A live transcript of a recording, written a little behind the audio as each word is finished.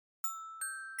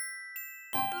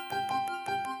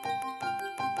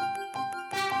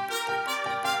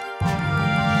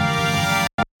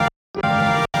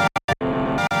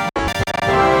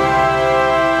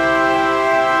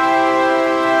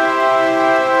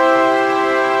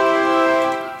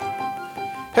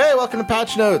welcome to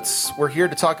Patch Notes. We're here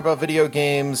to talk about video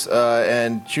games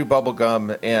and chew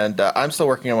bubblegum, and I'm still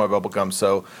working on my bubblegum,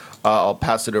 so I'll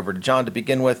pass it over to John to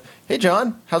begin with. Hey,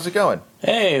 John, how's it going?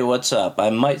 Hey, what's up?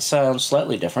 I might sound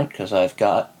slightly different because I've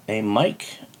got a mic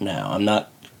now. I'm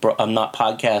not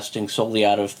podcasting solely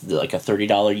out of like a $30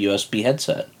 USB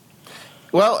headset.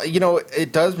 Well, you know,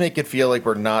 it does make it feel like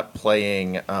we're not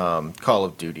playing Call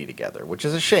of Duty together, which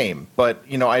is a shame. But,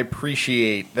 you know, I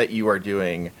appreciate that you are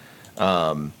doing...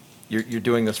 you're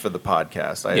doing this for the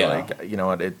podcast. You know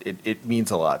what, it means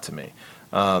a lot to me.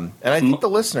 And I think the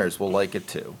listeners will like it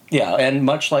too. Yeah, and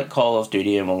much like Call of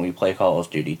Duty, and when we play Call of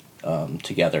Duty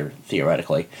together,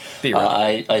 theoretically.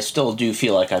 I still do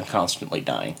feel like I'm constantly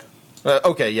dying.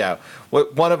 Okay, yeah.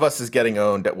 One of us is getting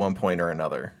owned at one point or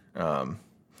another.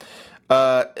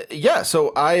 Yeah,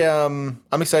 so I'm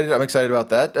excited. I'm excited about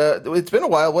that. It's been a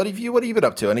while. What have you been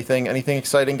up to? Anything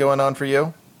exciting going on for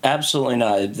you? Absolutely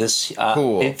not.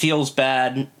 Cool. It feels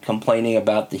bad complaining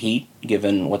about the heat,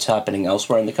 given what's happening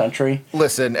elsewhere in the country.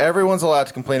 Listen, everyone's allowed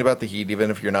to complain about the heat,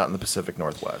 even if you're not in the Pacific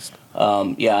Northwest.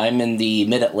 Yeah, I'm in the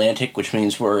Mid-Atlantic, which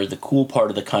means we're the cool part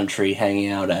of the country,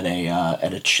 hanging out at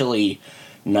a chilly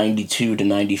 92 to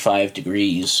 95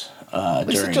 degrees. At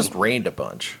least it just rained a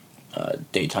bunch.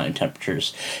 Daytime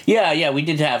temperatures. Yeah, we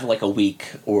did have like a week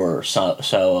or so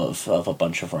of a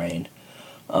bunch of rain.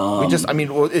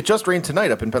 It just rained tonight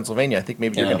up in Pennsylvania. I think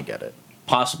maybe you're going to get it.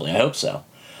 Possibly, I hope so.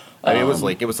 It was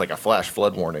like a flash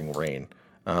flood warning rain.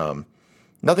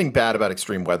 Nothing bad about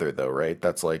extreme weather though, right?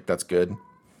 That's good.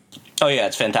 Oh yeah,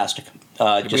 it's fantastic.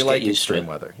 We like extreme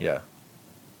weather. Yeah.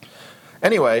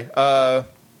 Anyway, I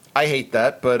hate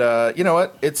that, but you know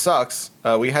what? It sucks.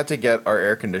 We had to get our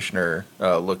air conditioner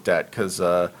looked at because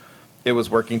it was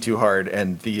working too hard,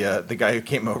 and the guy who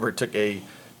came over took a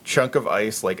chunk of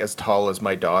ice like as tall as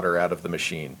my daughter out of the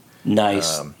machine.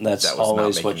 Nice. That's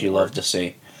always what you love to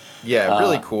see. Yeah,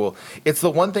 really cool. It's the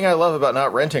one thing I love about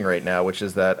not renting right now, which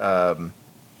is that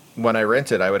when I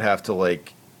rented, I would have to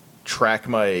like track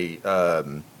my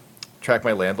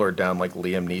landlord down like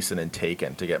Liam Neeson in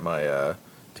Taken to get my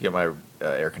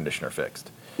air conditioner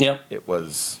fixed. Yep. It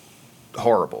was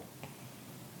horrible.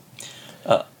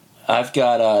 I've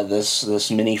got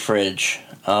this mini fridge,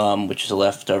 which is a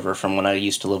leftover from when I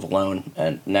used to live alone,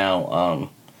 and now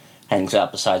hangs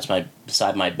out beside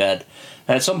my bed.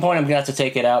 And at some point, I'm gonna have to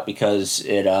take it out because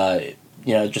it,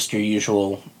 just your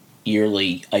usual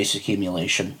yearly ice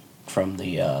accumulation from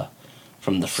the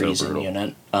freezing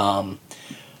unit.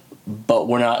 But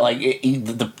we're not like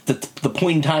the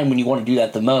point in time when you want to do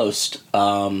that the most,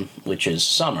 which is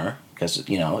summer, because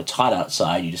it's hot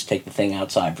outside. You just take the thing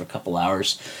outside for a couple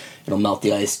hours. It'll melt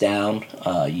the ice down.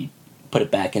 You put it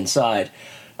back inside.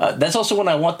 That's also when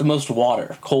I want the most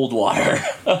water, cold water.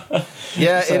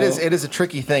 Yeah, so. It is a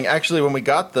tricky thing. Actually, when we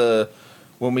got the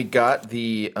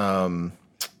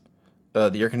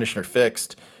air conditioner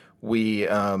fixed,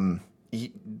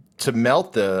 to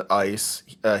melt the ice,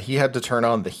 he had to turn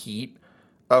on the heat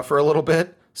for a little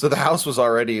bit. So the house was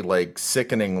already like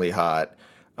sickeningly hot.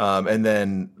 And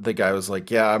then the guy was like,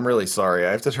 "Yeah, I'm really sorry.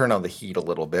 I have to turn on the heat a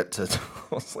little bit to."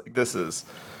 I was like, "This is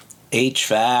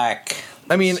HVAC."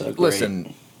 I mean, so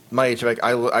listen, my HVAC.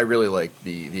 I really like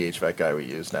the HVAC guy we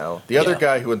use now. The other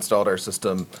guy who installed our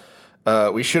system,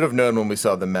 we should have known when we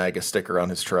saw the MAGA sticker on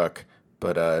his truck,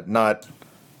 but not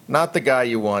the guy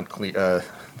you want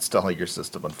installing your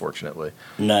system, unfortunately.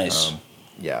 Nice.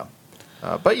 Yeah,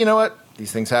 but you know what?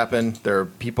 These things happen. There are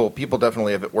people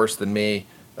definitely have it worse than me.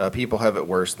 People have it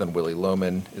worse than Willy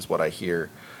Loman, is what I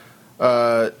hear.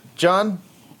 John,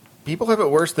 people have it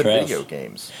worse than video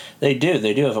games. They do.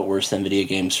 They do have it worse than video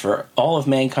games. For all of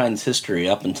mankind's history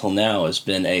up until now has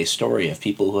been a story of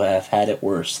people who have had it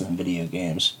worse than video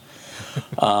games.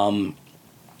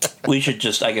 We should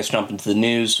just, I guess, jump into the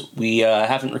news. We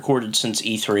haven't recorded since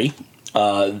E3.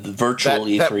 The virtual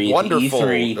E3. That wonderful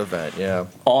E3 event, yeah.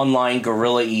 Online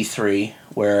guerrilla E3,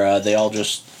 where they all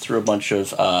just threw a bunch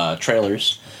of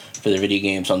trailers for their video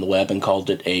games on the web and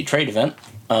called it a trade event.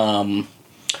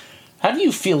 How do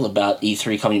you feel about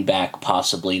E3 coming back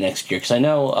possibly next year? Because I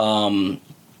know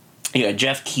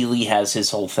Jeff Keighley has his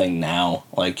whole thing now.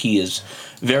 Like, he is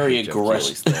very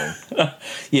aggressive.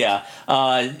 Yeah.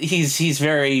 He's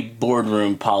very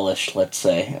boardroom polished, let's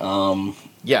say.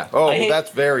 Yeah. Oh, that's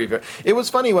very, very... It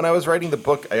was funny, when I was writing the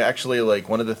book, I actually, like,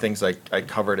 one of the things I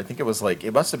covered, I think it was, like,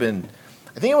 it must have been...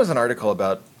 I think it was an article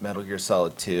about Metal Gear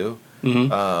Solid 2.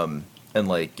 Mm-hmm. And,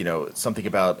 like, something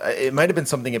about... It might have been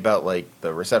something about, like,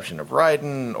 the reception of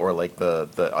Raiden, or, like,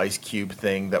 the Ice Cube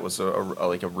thing that was, a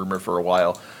rumor for a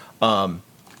while.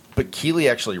 But Keighley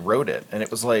actually wrote it, and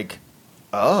it was like,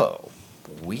 oh,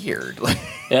 weird.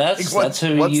 Yeah, that's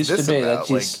who he used to be. About?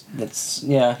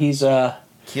 He's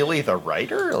Keighley the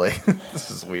writer? Like,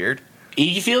 this is weird.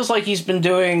 He feels like he's been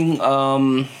doing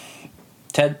video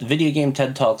game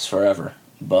TED Talks forever.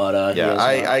 But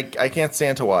I can't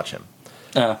stand to watch him.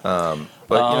 But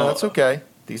that's okay.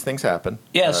 These things happen.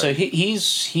 Yeah, so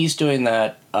he's doing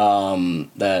that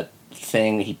that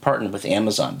thing. He partnered with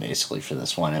Amazon basically for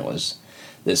this one. It was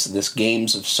this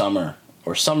Games of Summer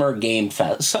or Summer Game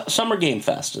Fest. Summer Game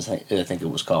Fest, I think it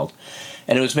was called,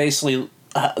 and it was basically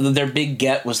their big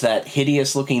get was that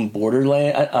hideous looking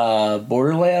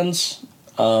Borderlands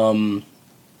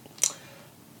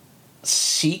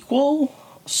sequel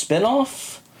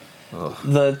spinoff. Ugh.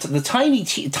 The Tiny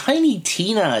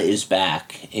Tina is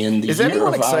back in the. Is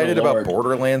everyone excited about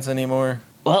Borderlands anymore?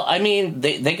 Well, I mean,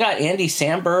 they got Andy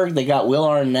Samberg, they got Will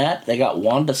Arnett, they got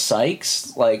Wanda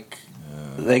Sykes,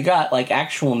 they got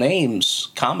actual names,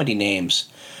 comedy names.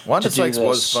 Wanda Sykes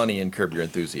was funny in Curb Your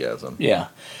Enthusiasm. Yeah,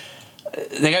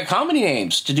 they got comedy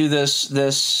names to do this.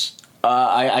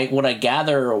 What I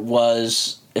gather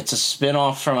was it's a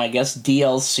spin-off from, I guess,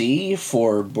 DLC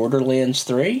for Borderlands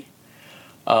 3.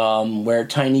 Where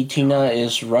Tiny Tina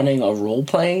is running a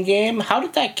role-playing game. How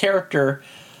did that character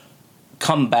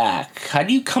come back? How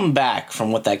do you come back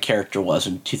from what that character was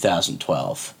in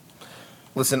 2012?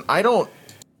 Listen, I don't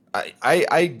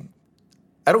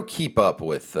keep up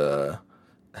with the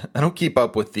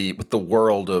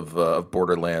world of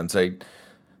Borderlands. I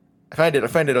find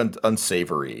it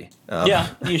unsavory. Yeah,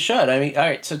 you should. I mean, all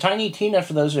right. So Tiny Tina,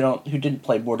 for those who didn't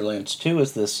play Borderlands 2,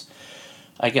 is this,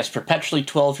 I guess, perpetually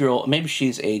 12-year-old. Maybe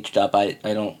she's aged up. I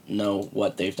don't know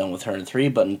what they've done with her in 3,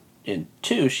 but in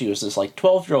 2, she was this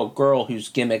 12-year-old girl whose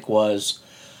gimmick was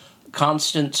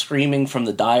constant screaming from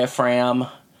the diaphragm,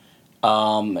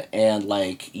 and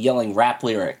yelling rap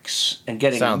lyrics and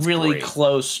getting really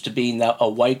close to being a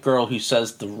white girl who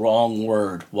says the wrong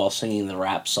word while singing the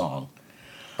rap song.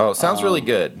 Oh, sounds really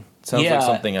good. Sounds like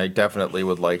something I definitely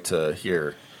would like to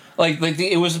hear.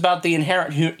 It was about the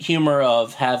inherent humor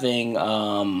of having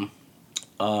what's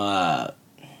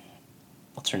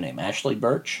her name? Ashley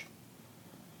Birch.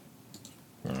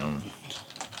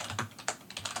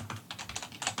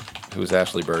 Who's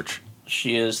Ashley Birch?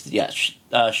 That's still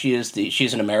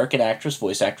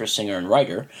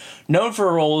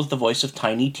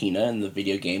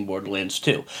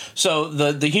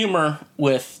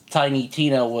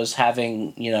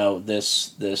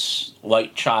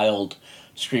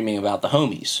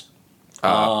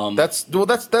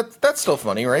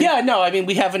funny, right? Yeah, no, I mean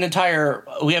we have an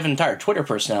entire Twitter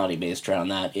personality based around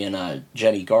that in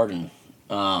Jenny Garden.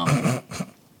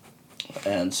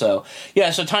 And so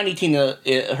Tiny Tina,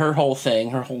 her whole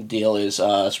deal is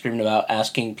screaming about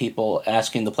asking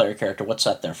the player character what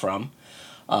set they're from,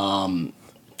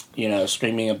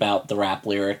 screaming about the rap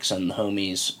lyrics and the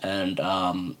homies and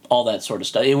all that sort of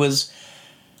stuff. It was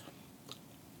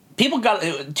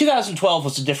 2012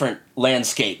 was a different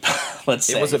landscape. Let's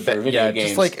say it was for video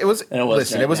games.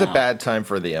 It was a bad time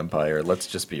for the Empire. Let's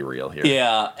just be real here.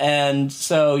 Yeah, and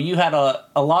so you had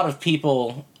a lot of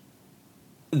people.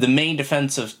 The main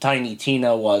defense of Tiny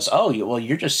Tina was,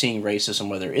 you're just seeing racism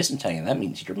where there isn't any. That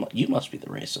means you must be the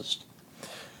racist.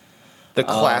 The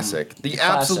classic,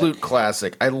 absolute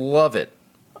classic. I love it.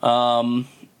 And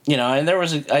there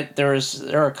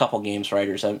are a couple games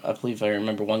writers. I believe I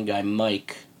remember one guy,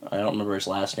 Mike. I don't remember his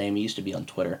last name. He used to be on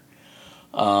Twitter.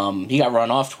 He got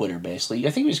run off Twitter basically. I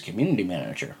think he was a community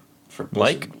manager for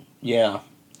Blizzard. Mike. Yeah.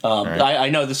 Right. I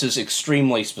know this is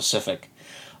extremely specific.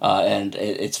 And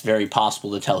it's very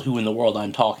possible to tell who in the world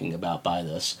I'm talking about by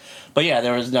this. But yeah,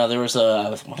 there was I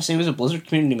want to say he was a Blizzard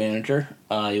community manager.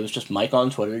 He was just Mike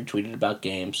on Twitter. He tweeted about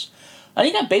games. And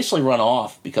he got basically run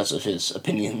off because of his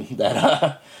opinion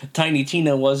that Tiny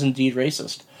Tina was indeed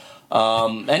racist.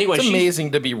 Anyway, it's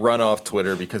amazing to be run off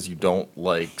Twitter because you don't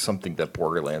like something that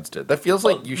Borderlands did. That feels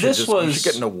like you should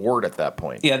get an award at that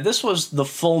point. Yeah, this was the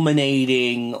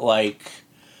fulminating,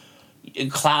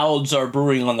 clouds are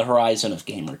brewing on the horizon of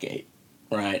Gamergate,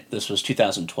 right? This was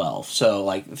 2012.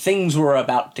 So, things were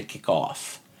about to kick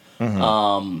off.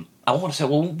 Mm-hmm. I want to say,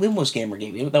 when was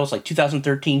Gamergate? That was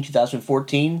 2013,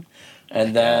 2014.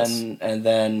 And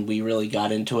then we really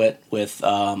got into it with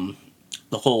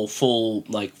the whole full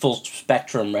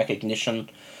spectrum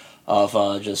recognition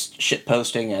of just shit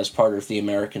posting as part of the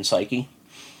American psyche.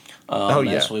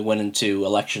 As we went into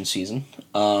election season.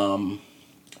 For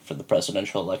the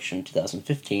presidential election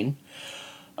 2015.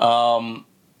 So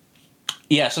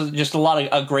just a lot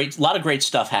of great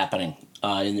stuff happening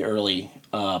in the early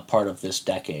part of this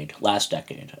decade, last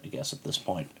decade, I guess at this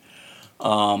point.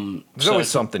 There's always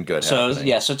something good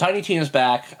happening. So Tiny Tina's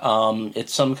back.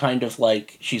 It's some kind of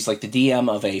like she's like the DM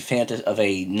of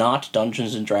a not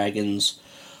Dungeons and Dragons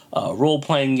role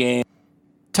playing game.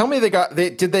 Tell me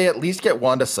did they at least get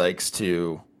Wanda Sykes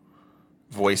to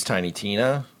voice Tiny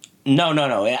Tina?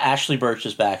 No. Ashley Birch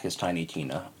is back as Tiny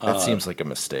Tina. That seems like a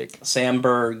mistake. Sam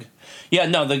Berg. Yeah,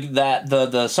 no,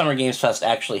 the Summer Games Fest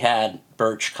actually had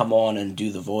Birch come on and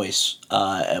do the voice,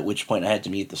 at which point I had to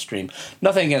mute the stream.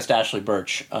 Nothing against Ashley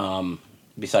Birch,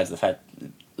 besides the fact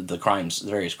the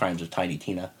various crimes of Tiny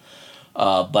Tina.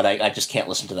 But I just can't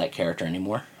listen to that character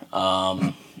anymore.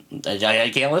 I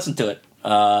can't listen to it.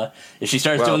 If she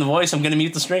starts doing the voice, I'm going to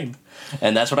mute the stream.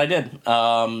 And that's what I did.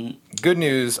 Good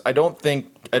news. I don't think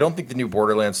the new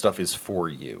Borderlands stuff is for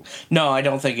you. No, I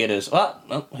don't think it is.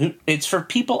 Well, it's for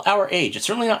people our age. It's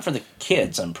certainly not for the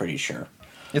kids, I'm pretty sure.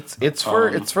 It's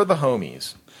for the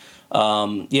homies.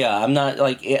 Yeah, I'm not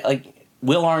like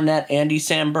Will Arnett, Andy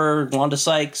Samberg, Wanda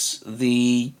Sykes,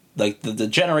 the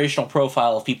generational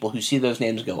profile of people who see those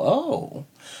names and go, "Oh,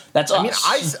 that's us." I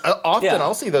mean,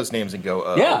 I'll see those names and go,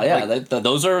 "Oh, yeah."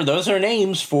 Those are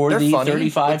names for the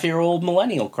 35-year-old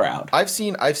millennial crowd. I've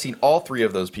seen all three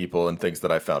of those people in things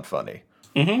that I found funny.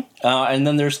 Mm-hmm. And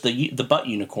then there's the butt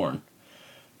unicorn.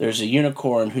 There's a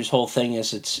unicorn whose whole thing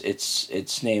is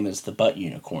its name is the butt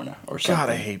unicorn or something.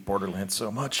 God, I hate Borderlands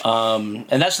so much. And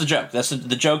that's the joke.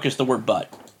 The joke is the word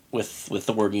butt with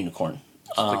the word unicorn.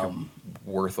 It's like a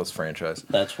worthless franchise.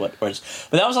 That's what it was.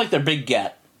 But that was like their big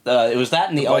get. It was that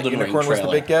in the Elden Ring trailer. Was the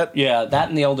big get? Yeah, that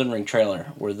in the Elden Ring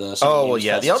trailer were the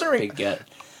the Elden Ring big get.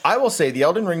 I will say the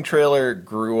Elden Ring trailer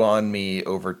grew on me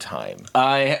over time.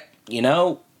 It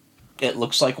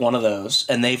looks like one of those,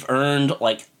 and they've earned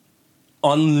like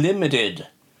unlimited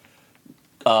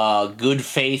good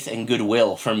faith and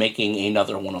goodwill for making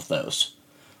another one of those.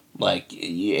 Like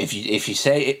if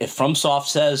FromSoft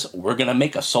says we're gonna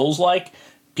make a Souls-like,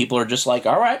 people are just like,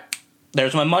 all right,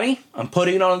 there's my money. I'm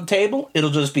putting it on the table.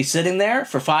 It'll just be sitting there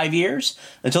for 5 years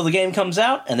until the game comes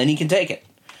out, and then you can take it.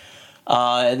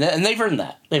 And they've earned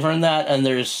that. They've earned that, and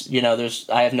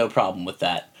I have no problem with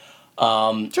that.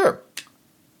 Sure.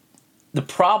 The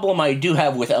problem I do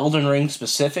have with Elden Ring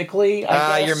specifically,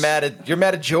 I guess, you're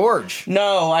mad at George.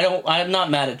 No, I don't. I'm not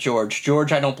mad at George.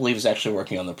 George, I don't believe is actually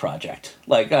working on the project.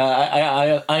 Like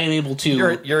I am able to.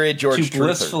 You're a George to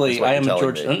blissfully. I am a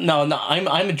George. Me. No,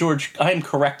 I'm a George. I am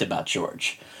correct about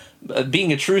George.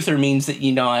 Being a truther means that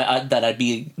that I'd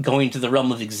be going to the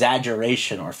realm of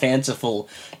exaggeration or fanciful,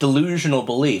 delusional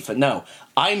belief. But no,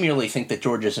 I merely think that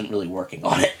George isn't really working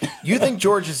on it. You think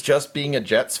George is just being a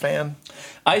Jets fan?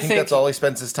 I think that's all he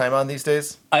spends his time on these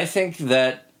days? I think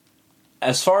that,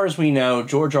 as far as we know,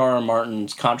 George R.R.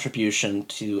 Martin's contribution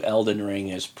to Elden Ring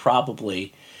is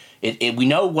probably... we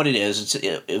know what it is.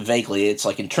 Vaguely, it's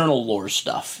like internal lore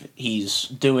stuff. He's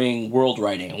doing world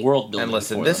writing and world building. And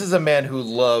listen, this is a man who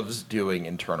loves doing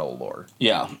internal lore.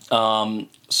 Yeah.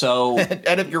 So...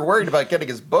 and if you're worried about getting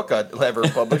his book ever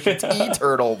published, it's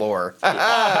eternal lore.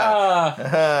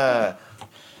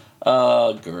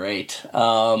 Great.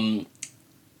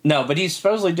 No, but he's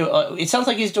supposedly doing... it sounds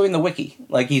like he's doing the wiki.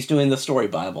 Like he's doing the story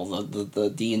Bible,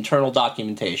 the internal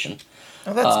documentation.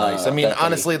 Oh, that's nice. I mean,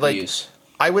 honestly,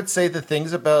 I would say the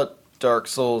things about Dark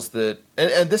Souls that...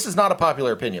 And this is not a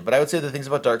popular opinion, but I would say the things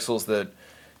about Dark Souls that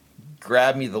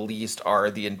grab me the least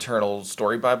are the internal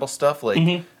story Bible stuff. Like,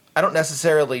 I don't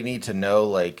necessarily need to know,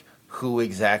 like, who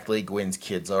exactly Gwyn's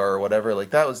kids are or whatever. Like,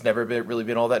 that was never really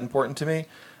been all that important to me.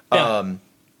 Yeah.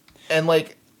 And,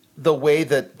 like... the way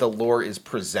that the lore is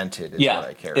presented is what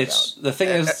I care about. The thing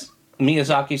is,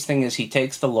 Miyazaki's thing is he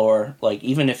takes the lore, like,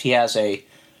 even if he has a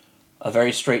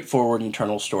very straightforward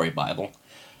internal story Bible,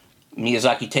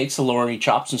 Miyazaki takes the lore and he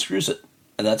chops and screws it.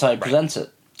 And that's how he presents it.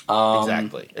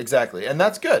 Exactly. And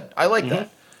that's good. I like that.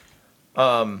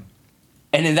 And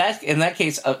in that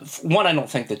case, one, I don't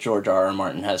think that George R.R.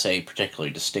 Martin has a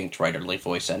particularly distinct writerly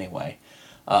voice anyway.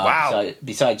 Wow.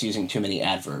 Besides using too many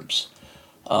adverbs.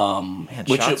 Man,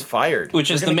 shots fired. Which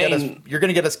is the main... You're going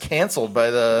to get us canceled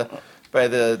by the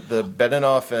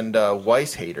Benioff and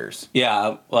Weiss haters.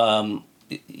 Yeah,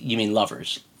 you mean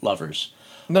lovers.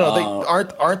 No, they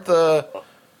aren't the...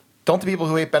 Don't the people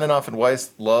who hate Benioff and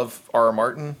Weiss love R.R.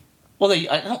 Martin? Well,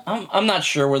 I'm not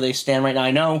sure where they stand right now.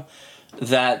 I know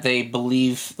that they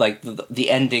believe, like, the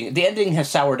ending... The ending has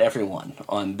soured everyone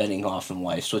on Benioff and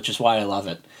Weiss, which is why I love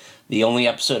it. The only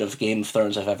episode of Game of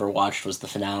Thrones I've ever watched was the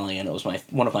finale, and it was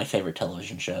one of my favorite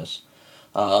television shows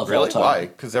of all time. Why?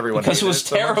 Because it was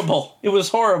terrible. It was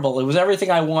horrible. It was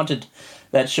everything I wanted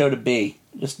that show to be.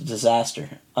 Just a disaster.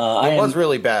 It was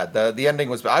really bad. The ending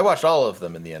was bad. I watched all of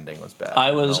them, and the ending was bad.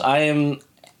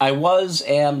 I I was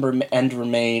and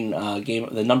remain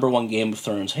the number one Game of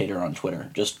Thrones hater on Twitter.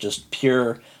 Just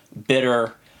pure,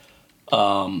 bitter,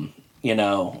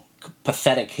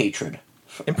 pathetic hatred.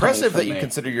 Impressive that you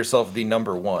consider yourself the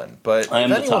number one, but if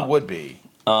anyone would be.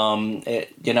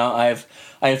 I've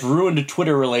ruined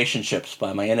Twitter relationships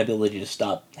by my inability to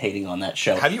stop hating on that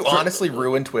show. Have you honestly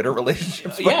ruined Twitter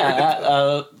relationships?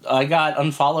 Yeah, I got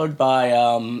unfollowed by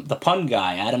the pun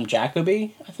guy, Adam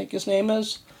Jacoby, I think his name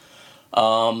is.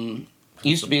 He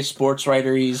used to be a sports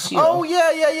writer.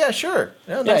 Yeah, sure.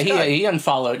 Yeah, nice guy. He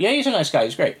unfollowed. Yeah, he's a nice guy.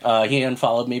 He's great. He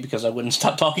unfollowed me because I wouldn't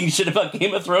stop talking shit about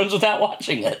Game of Thrones without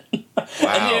watching it.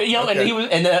 Wow.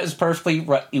 And that was perfectly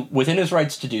within his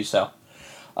rights to do so.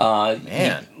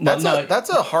 That's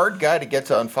a hard guy to get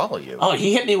to unfollow you. Oh,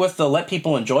 he hit me with the let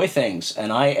people enjoy things,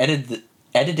 and I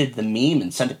edited the meme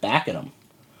and sent it back at him.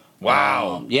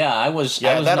 Wow.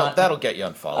 That'll get you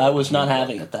unfollowed. I was not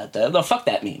having it that day. No, fuck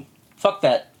that meme. Fuck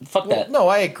that. No,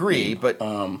 I agree, but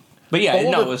yeah,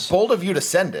 it was bold of you to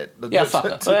send it. Yeah, fuck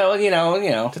it.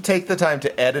 Well, to take the time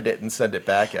to edit it and send it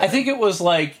back. I think it was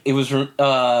what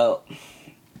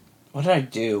did I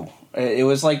do? It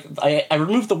was like I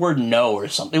removed the word no or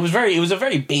something. It was a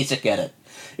very basic edit.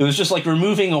 It was just like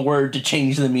removing a word to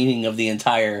change the meaning of the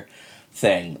entire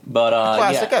thing. But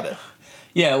classic edit.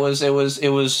 Yeah, it was it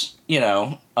was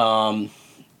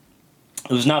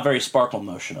not very sparkle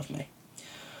motion of me.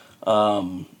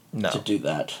 To do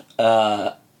that.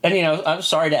 And I'm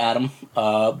sorry to Adam,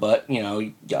 but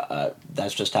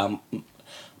that's just how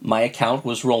my account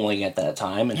was rolling at that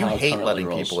time, and you how hate letting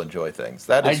people enjoy things.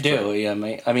 That is true. I do. Yeah,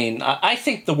 I mean, I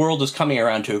think the world is coming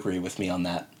around to agree with me on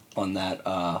that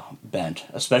bent,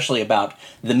 especially about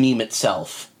the meme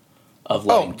itself. Of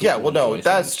letting people enjoy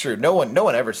that's things. true. No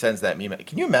one ever sends that meme.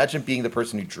 Can you imagine being the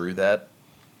person who drew that?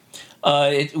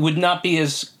 It would not be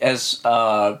as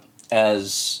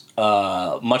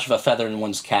much of a feather in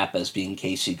one's cap as being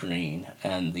Casey Green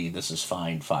and the "This Is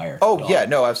Fine" fire. Oh dog. yeah,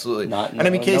 no, absolutely.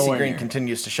 Casey Green near.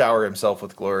 continues to shower himself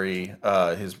with glory.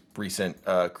 His recent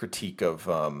critique of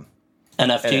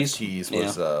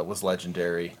NFTs was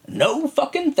legendary. No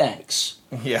fucking thanks.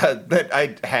 Yeah,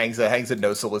 that hangs a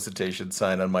no solicitation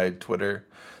sign on my Twitter.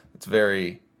 It's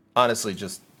very honestly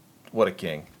just what a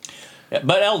king. Yeah,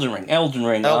 but Elden Ring.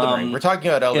 We're talking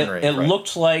about Elden Ring. It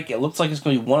looks like it's going to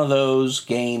be one of those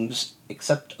games,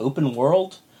 except open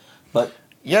world. But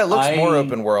yeah, it looks more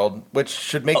open world, which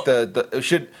should make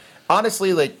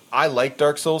honestly, like, I like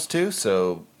Dark Souls 2,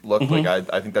 so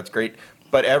I think that's great.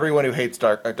 But everyone who hates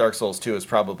Dark Souls 2 is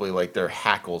probably like their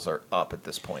hackles are up at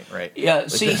this point, right? Yeah.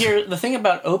 Here, the thing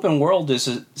about open world is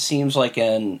it seems like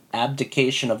an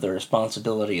abdication of the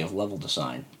responsibility of level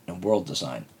design and world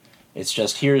design. It's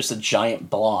just here's the giant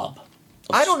blob.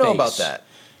 I don't know about that.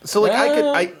 So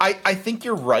I think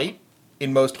you're right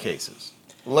in most cases.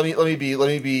 Let me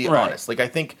be honest. Like, I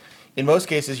think in most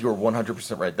cases you're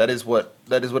 100% right. That is what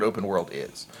open world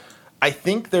is. I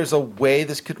think there's a way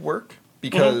this could work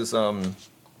because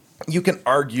you can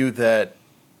argue that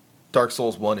Dark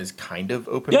Souls 1 is kind of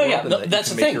open world. Yeah, and that's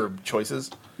you can the make thing. your choices.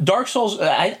 Dark Souls,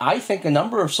 I think a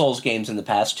number of Souls games in the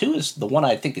past too is the one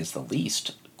I think is the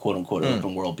least quote unquote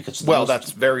open world because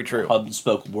that's very true. Hub and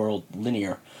spoke world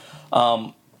linear.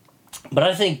 But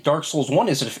I think Dark Souls 1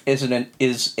 is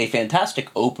a fantastic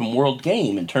open world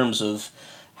game in terms of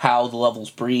how the levels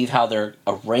breathe, how they're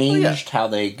arranged, how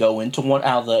they go into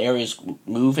how the areas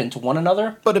move into one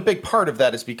another. But a big part of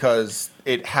that is because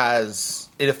it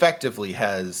effectively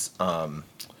has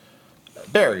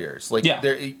barriers. Like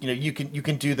there, you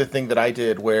can do the thing that I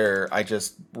did where I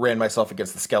just ran myself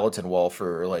against the skeleton wall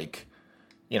for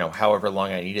however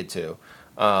long I needed to,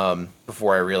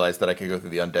 before I realized that I could go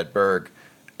through the Undead Burg.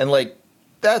 And like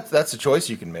that's a choice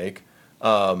you can make.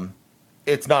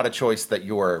 It's not a choice that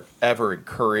you are ever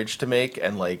encouraged to make,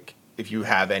 and like if you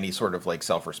have any sort of like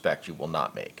self-respect, you will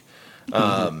not make.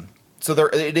 So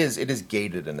it is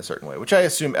gated in a certain way, which I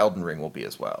assume Elden Ring will be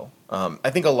as well. I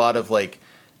think a lot of like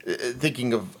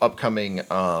thinking of upcoming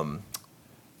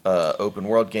open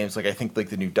world games, like I think like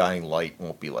the new Dying Light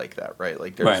won't be like that, right?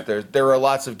 Like there are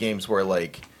lots of games where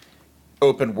like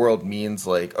open world means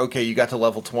like, okay, you got to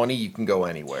level 20, you can go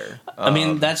anywhere. I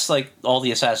mean, that's like all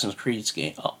the Assassin's Creed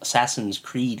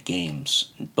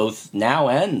games, both now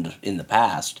and in the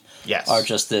past, are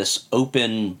just this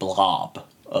open blob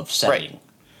of setting. Right.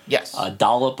 Yes. A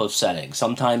dollop of setting,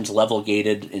 sometimes level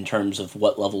gated in terms of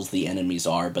what levels the enemies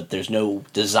are, but there's no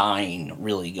design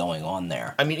really going on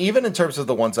there. I mean, even in terms of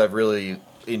the ones I've really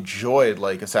enjoyed,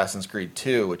 like Assassin's Creed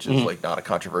 2, which is like not a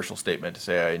controversial statement to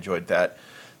say I enjoyed that.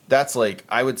 That's like,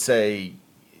 I would say,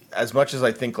 as much as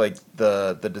I think like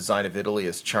the design of Italy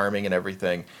is charming and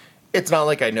everything, it's not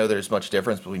like I know there's much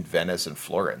difference between Venice and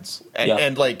Florence, and, Yeah.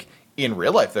 and like in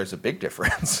real life, there's a big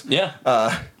difference. Yeah.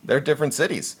 They're different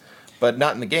cities, but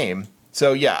not in the game.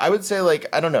 So yeah, I would say like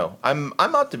I don't know. I'm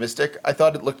optimistic. I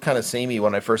thought it looked kind of samey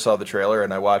when I first saw the trailer,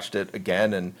 and I watched it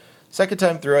again. And second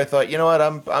time through, I thought, you know what,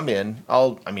 I'm in.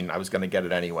 I was going to get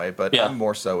it anyway, but Yeah. I'm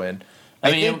more so in.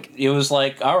 I mean, it was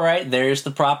like, all right, there's the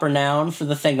proper noun for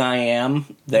the thing I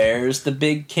am. There's the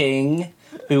big king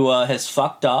who has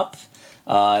fucked up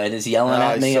and is yelling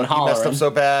at me and hollering. He messed up so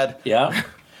bad. Yeah.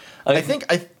 I think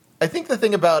the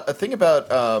thing about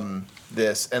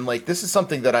this, and like this is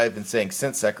something that I've been saying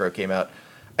since Sekiro came out.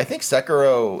 I think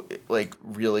Sekiro like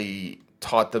really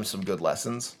taught them some good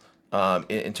lessons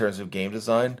in terms of game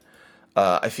design.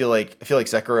 I feel like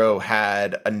Sekiro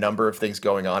had a number of things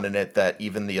going on in it that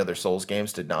even the other Souls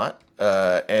games did not.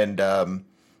 I don't know.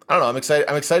 I'm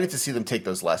excited to see them take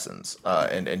those lessons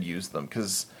and use them,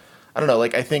 because I don't know.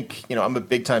 Like I think I'm a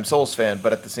big time Souls fan,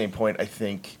 but at the same point, I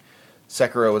think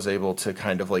Sekiro was able to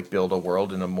kind of like build a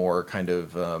world in a more kind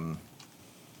of I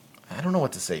don't know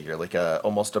what to say here, like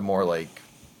almost a more like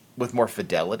with more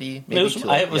fidelity. Maybe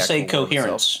I would say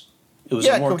coherence. It was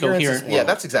a more coherent world. Yeah,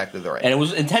 that's exactly the right. And it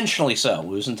was intentionally so. It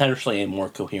was intentionally a more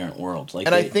coherent world. Like,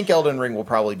 and I think Elden Ring will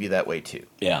probably be that way too.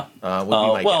 Yeah. Would be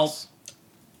my guess.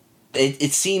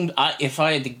 It seemed, if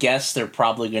I had to guess, they're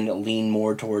probably going to lean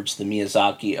more towards the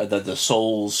Miyazaki, the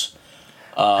Souls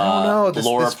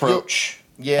lore approach,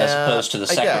 as opposed to the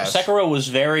Sekiro. Sekiro was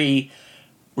very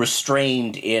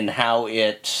restrained in how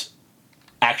it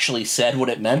actually said what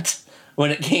it meant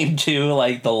when it came to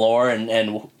like the lore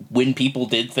and when people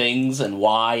did things and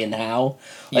why and how.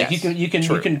 Like you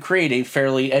can create a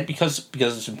fairly, and because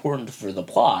it's important for the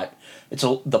plot.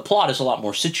 The plot is a lot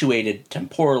more situated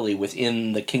temporally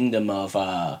within the kingdom of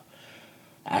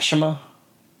Ashima,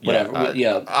 whatever.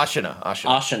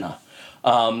 Ashina.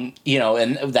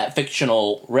 And that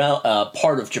fictional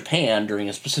part of Japan during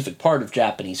a specific part of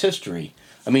Japanese history.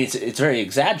 I mean, it's very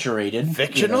exaggerated.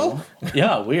 Fictional?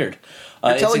 Yeah, weird.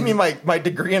 You're telling me my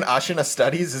degree in Ashina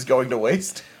studies is going to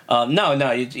waste?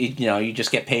 No. You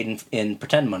just get paid in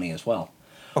pretend money as well.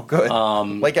 Oh, good.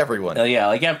 Like everyone. Yeah,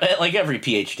 like every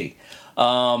PhD.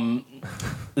 But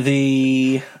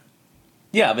then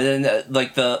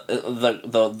like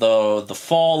the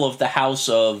fall of the house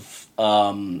of the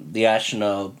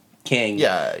Ashina king.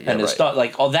 And his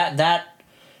like all that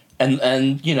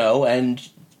and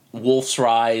Wolf's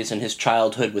rise and his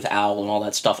childhood with Owl and all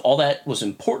that stuff. All that was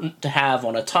important to have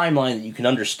on a timeline that you can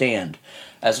understand,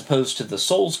 as opposed to the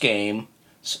Souls game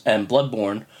and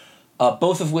Bloodborne,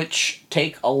 both of which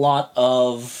take a lot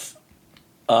of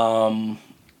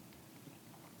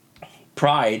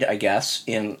pride, I guess,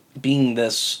 in being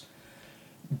this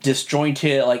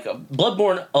disjointed. Like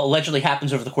Bloodborne allegedly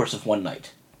happens over the course of one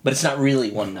night, but it's not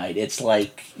really one night. It's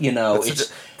like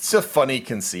it's a funny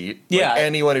conceit. Yeah, like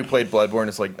anyone who played Bloodborne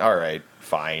is like, all right,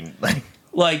 fine. But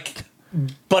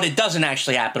it doesn't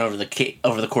actually happen over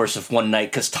the course of one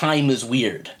night because time is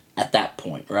weird at that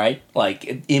point, right?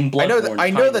 Like in Bloodborne,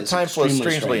 I know that time flows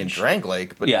strangely in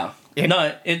Drangleic, but in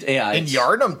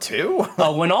Yharnam too.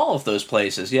 Oh, in all of those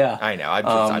places, yeah. I know.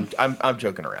 I'm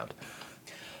joking around.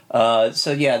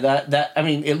 So yeah, that I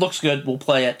mean, it looks good. We'll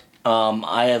play it.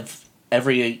 I have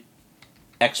every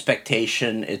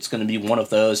expectation it's going to be one of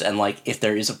those, and like if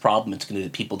there is a problem, it's going to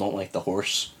be people don't like the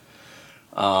horse.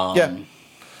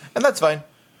 And that's fine.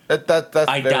 That's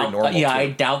very normal. Yeah, too. I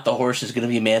doubt the horse is going to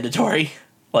be mandatory.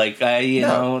 Like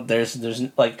there's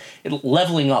like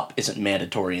leveling up isn't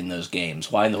mandatory in those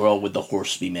games. Why in the world would the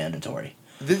horse be mandatory?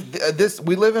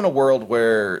 We live in a world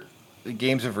where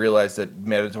games have realized that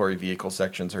mandatory vehicle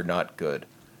sections are not good.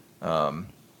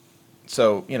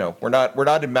 So we're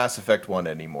not in Mass Effect 1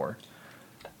 anymore.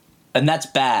 And that's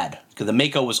bad, because the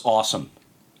Mako was awesome.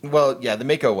 Well, yeah, the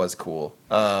Mako was cool.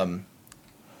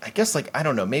 I guess, like, I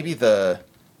don't know, maybe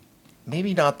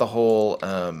not the whole,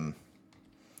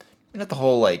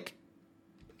 like,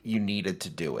 you needed to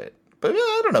do it. But,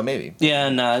 I don't know, maybe. Yeah,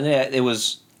 no, it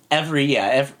was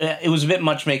it was a bit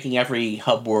much making every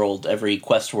hub world, every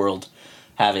quest world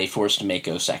have a forced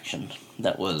Mako section.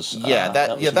 That was...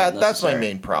 that's my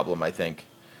main problem, I think.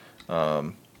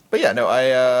 But yeah, no,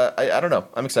 I don't know.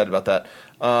 I'm excited about that.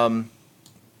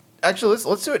 Actually,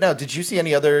 let's do it now. Did you see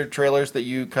any other trailers that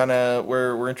you kind of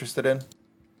were interested in?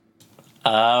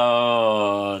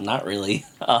 Oh, not really.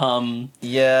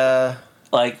 Yeah.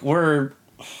 Like it's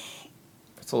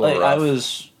a little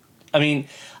rough.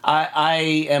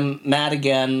 I am mad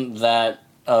again that,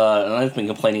 and I've been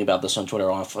complaining about this on Twitter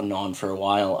off and on for a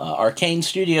while. Arcane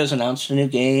Studios announced a new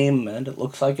game, and it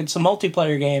looks like it's a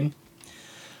multiplayer game.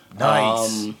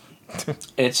 Nice.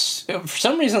 it's for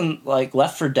some reason like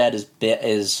Left 4 Dead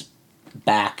is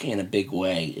back in a big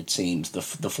way. It seems the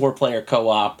 4-player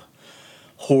co-op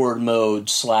horde mode /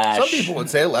 Some people would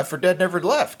say Left 4 Dead never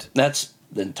left. That's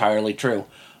entirely true.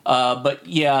 But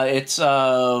yeah, it's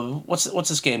what's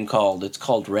this game called? It's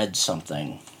called Red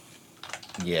something.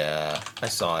 Yeah, I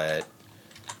saw it.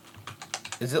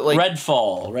 Is it like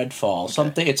Redfall? Okay.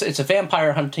 Something. It's a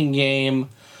vampire hunting game.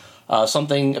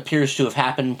 Something appears to have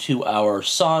happened to our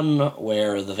sun,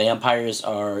 where the vampires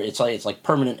are. It's like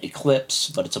permanent eclipse,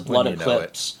 but it's a blood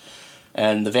eclipse,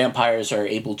 and the vampires are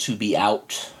able to be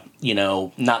out. You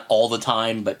know, not all the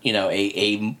time, but you know,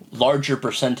 a larger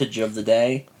percentage of the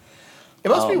day. It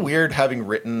must be weird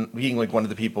being like one of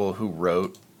the people who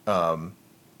wrote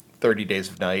 30 Days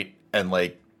of Night, and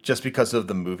like just because of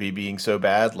the movie being so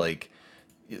bad, like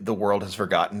the world has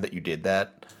forgotten that you did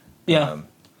that. Yeah.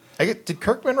 Did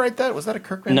Kirkman write that? Was that a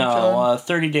Kirkman? No,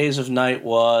 30 Days of Night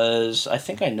was. I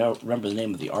think I remember the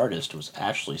name of the artist. It was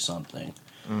Ashley something.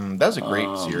 That was a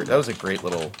great series. That was a great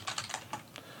little.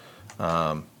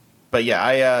 But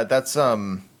yeah, that's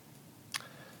the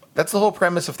whole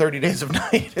premise of 30 Days of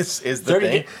Night is the 30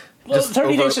 thing. Just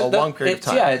 30 over days a long period of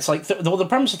time. Yeah, it's like the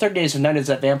premise of 30 Days of Night is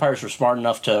that vampires were smart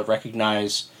enough to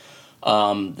recognize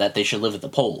that they should live at the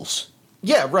poles.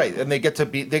 Yeah, right. And they get to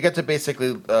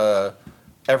basically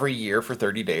every year for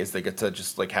 30 days they get to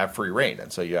just like have free reign.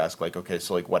 And so you ask like, okay,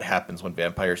 so like what happens when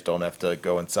vampires don't have to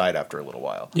go inside after a little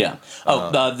while? Yeah.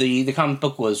 The comic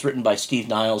book was written by Steve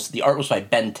Niles. The art was by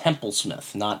Ben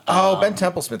Templesmith, not Ben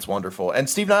Templesmith's wonderful. And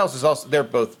Steve Niles is also, they're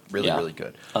both really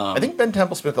good. I think Ben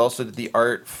Templesmith also did the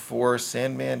art for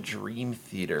Sandman Dream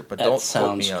Theater, but don't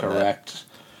quote me on correct.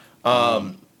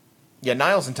 that. Yeah,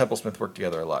 Niles and Templesmith work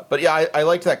together a lot. But yeah, I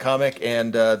liked that comic,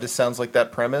 and this sounds like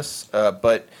that premise.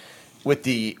 But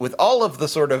with all of the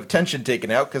sort of tension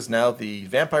taken out, because now the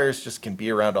vampires just can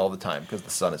be around all the time because the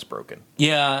sun is broken.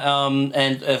 Yeah,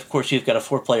 and of course you've got a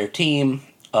 4-player team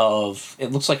of.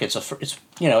 It looks like it's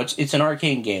an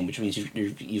arcade game, which means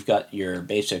you've got your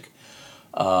basic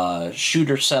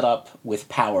shooter setup with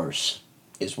powers,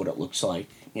 is what it looks like.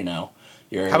 You know,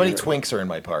 how many twinks are in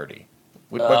my party?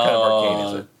 What kind of arcade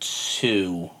is it?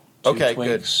 Two okay,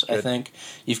 twinks, good. I think.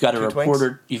 You've got a reporter.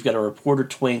 Twinks? You've got a reporter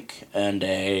twink and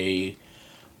a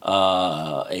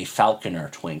falconer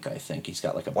twink. I think he's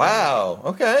got like a. Wow.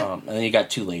 Okay. And then you got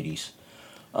 2 ladies.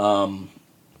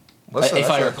 If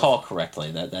I recall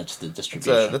correctly, that's the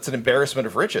distribution. That's an embarrassment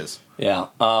of riches. Yeah.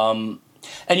 And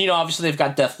obviously they've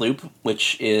got Deathloop,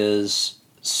 which is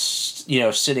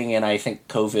sitting in I think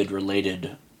COVID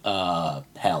related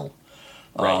hell.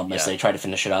 As they try to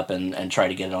finish it up and try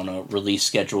to get it on a release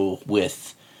schedule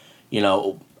with,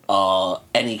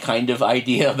 any kind of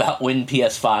idea about when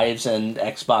PS5s and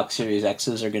Xbox Series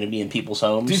X's are going to be in people's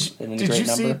homes.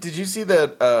 Did you see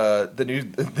that the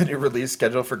new release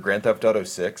schedule for Grand Theft Auto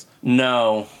 6?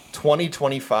 No.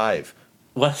 2025.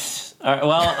 What?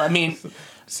 Well, I mean,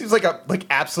 seems like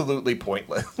absolutely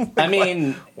pointless. I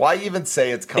mean, why even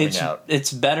say it's coming out?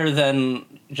 It's better than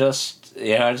just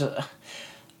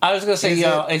I was gonna say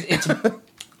it's.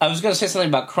 I was gonna say something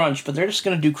about crunch, but they're just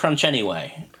gonna do crunch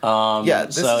anyway.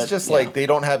 This is just like they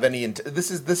don't have any. This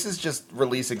is just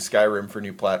releasing Skyrim for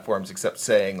new platforms, except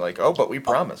saying like, oh, but we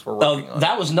promise we're working on.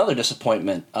 That was another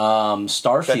disappointment.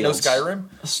 Starfield. No Skyrim.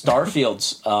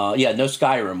 Starfield's. No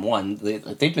Skyrim. One.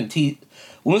 They've been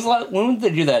when did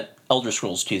they do that Elder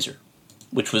Scrolls teaser,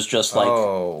 which was just like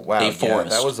a forest? Yeah,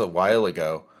 that was a while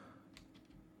ago.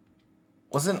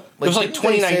 It was like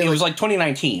 2019. It was like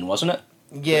 2019, wasn't it?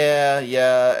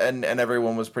 Yeah, and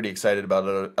everyone was pretty excited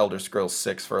about Elder Scrolls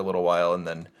 6 for a little while, and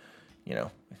then,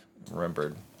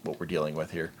 remembered what we're dealing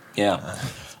with here. Yeah,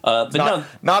 but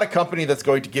not a company that's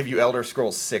going to give you Elder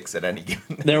Scrolls 6 at any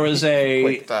given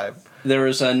quick time. There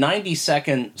was a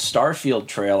 90-second Starfield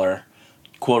trailer,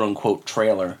 quote unquote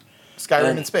trailer.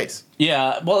 Skyrim in space.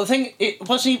 Yeah, well the thing it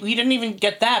wasn't. We didn't even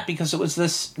get that because it was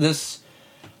this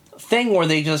thing where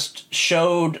they just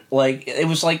showed it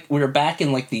was like we were back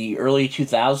in like the early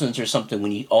 2000s or something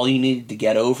when all you needed to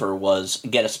get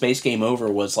a space game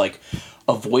over was like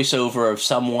a voiceover of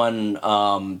someone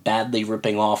badly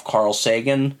ripping off Carl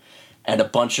Sagan and a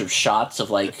bunch of shots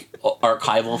of like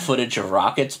archival footage of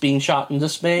rockets being shot into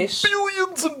space.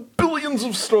 Billions and billions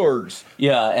of stars.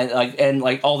 Yeah, and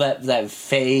all that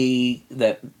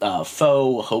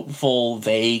faux hopeful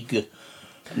vague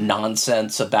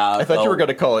nonsense about. I thought you were going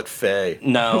to call it Faye.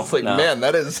 No, it's like, man,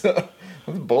 that is that's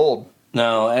bold.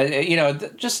 No,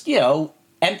 just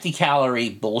empty calorie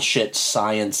bullshit,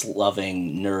 science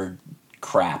loving nerd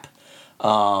crap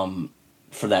for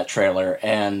that trailer,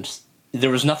 and there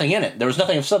was nothing in it. There was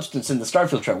nothing of substance in the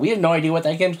Starfield trailer. We have no idea what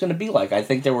that game's going to be like. I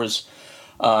think there was.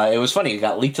 It was funny. It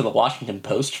got leaked to the Washington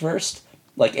Post first,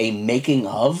 like a making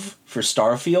of for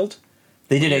Starfield.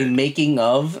 They did a making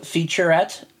of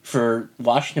featurette for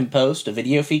Washington Post, a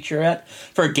video featurette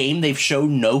for a game they've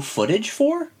shown no footage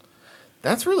for.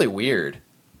 That's really weird.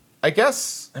 I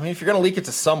guess. I mean, if you're going to leak it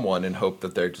to someone and hope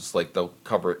that they're just like they'll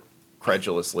cover it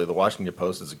credulously, the Washington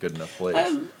Post is a good enough place.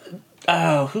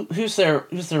 Who's their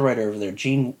writer over there?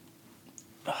 Gene.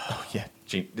 Oh yeah,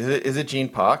 Gene. Is it Gene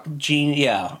Pock? Gene,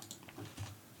 yeah.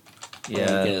 Yeah.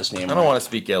 Get his name I don't want to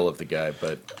speak ill of the guy,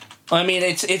 but I mean,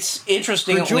 it's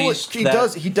interesting. At least he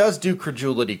does do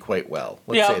credulity quite well.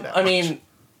 Let's say that. I mean,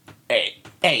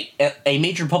 a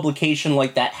major publication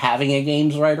like that having a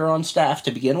games writer on staff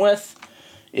to begin with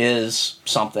is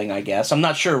something, I guess. I'm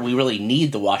not sure we really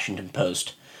need the Washington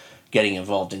Post getting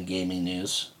involved in gaming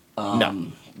news.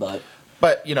 No.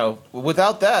 But you know,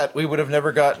 without that, we would have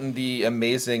never gotten the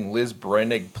amazing Liz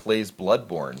Brennig plays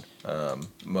Bloodborne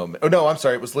moment. Oh no, I'm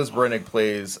sorry, it was Liz Brennig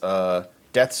plays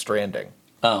Death Stranding.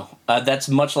 That's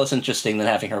much less interesting than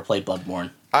having her play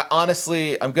Bloodborne.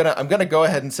 Honestly, I'm gonna go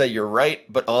ahead and say you're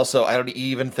right, but also I don't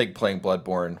even think playing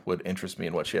Bloodborne would interest me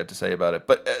in what she had to say about it.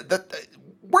 But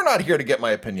we're not here to get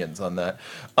my opinions on that.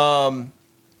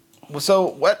 So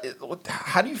what?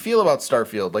 How do you feel about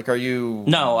Starfield? Like, are you?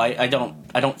 No, I don't.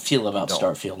 I don't feel about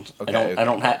Starfield. Okay, I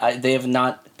don't. They have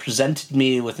not presented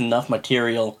me with enough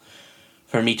material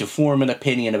for me to form an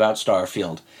opinion about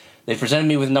Starfield. They presented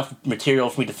me with enough material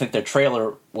for me to think their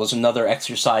trailer was another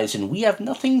exercise in we have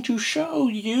nothing to show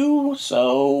you,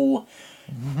 so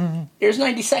here's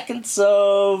 90 seconds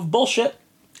of bullshit.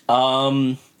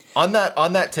 On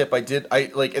that tip, and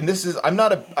this is I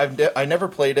never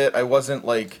played it. I wasn't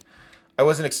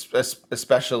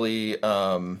especially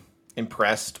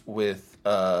impressed with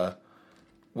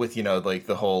you know, like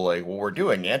the whole like, well, we're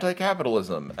doing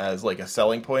anti-capitalism as like a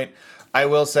selling point. I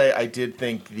will say I did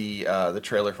think the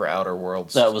trailer for Outer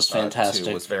Worlds that was fantastic.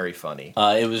 2 was very funny.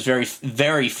 It was very,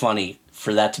 very funny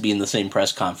for that to be in the same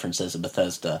press conference as a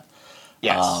Bethesda.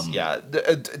 Yes,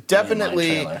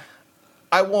 definitely.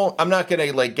 I'm not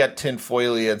gonna like get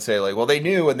tinfoily and say like, well, they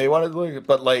knew and they wanted,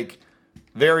 but like,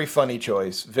 very funny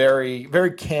choice, very,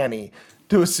 very canny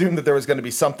to assume that there was going to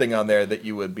be something on there that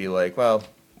you would be like, well,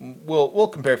 we'll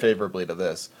compare favorably to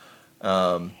this.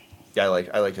 Yeah, I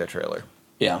like that trailer.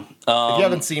 Yeah. If you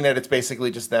haven't seen it, it's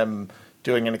basically just them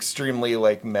doing an extremely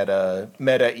like meta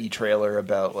e-trailer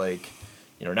about like,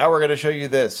 you know, now we're going to show you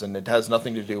this, and it has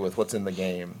nothing to do with what's in the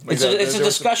game. Like it's a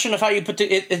discussion of how you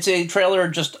it's a trailer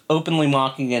just openly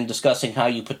mocking and discussing how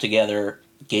you put together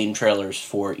game trailers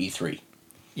for E3.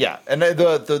 Yeah, and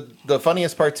the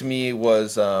funniest part to me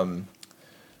was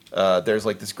there's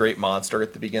like this great monster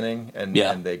at the beginning, and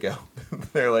they go,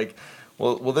 they're like,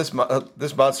 well, this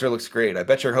monster looks great. I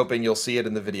bet you're hoping you'll see it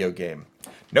in the video game.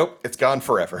 Nope, it's gone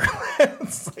forever.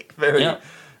 It's like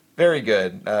very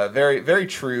good, very very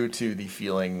true to the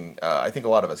feeling I think a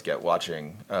lot of us get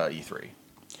watching E3.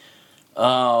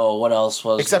 Oh, what else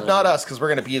was? Except not us, because we're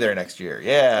going to be there next year.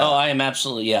 Yeah. Oh, I am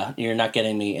absolutely. Yeah, you're not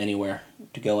getting me anywhere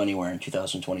to go anywhere in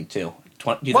 2022.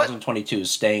 2022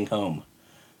 is staying home.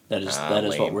 That is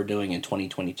what we're doing in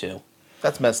 2022.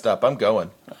 That's messed up. I'm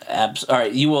going. All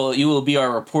right, you will be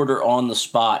our reporter on the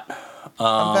spot.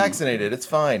 I'm vaccinated. It's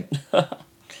fine.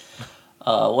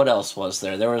 What else was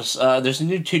there? There's a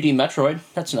new 2D Metroid.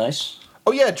 That's nice.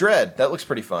 Oh yeah, Dread. That looks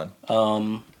pretty fun.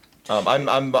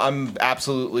 I'm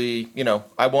absolutely, you know,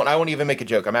 I won't even make a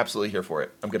joke. I'm absolutely here for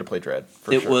it. I'm gonna play Dread.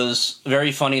 It was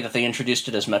very funny that they introduced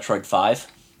it as Metroid 5.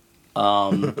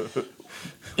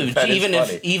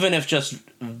 Even if just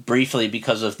briefly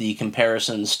because of the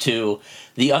comparisons to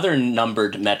the other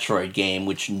numbered Metroid game,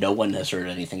 which no one has heard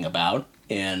anything about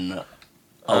in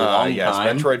a long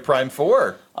time. Metroid Prime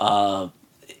 4.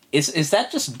 Is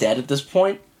that just dead at this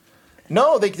point?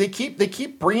 No, they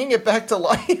keep bringing it back to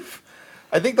life.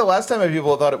 I think the last time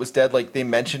people thought it was dead, like they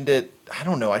mentioned it. I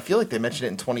don't know. I feel like they mentioned it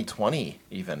in 2020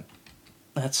 even.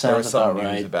 That sounds about right. There was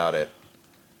some news about it.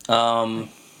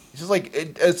 It's just like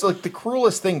it's like the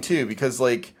cruelest thing too, because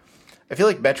like I feel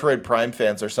like Metroid Prime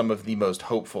fans are some of the most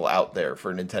hopeful out there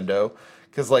for Nintendo,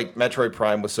 because like Metroid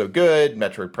Prime was so good,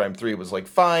 Metroid Prime 3 was like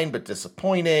fine but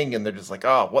disappointing, and they're just like,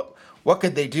 oh, what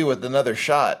could they do with another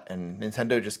shot? And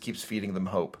Nintendo just keeps feeding them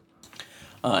hope.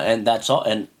 And that's all,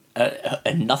 and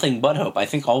nothing but hope. I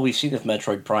think all we've seen of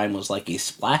Metroid Prime was like a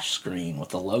splash screen with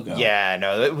the logo. Yeah,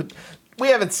 no, we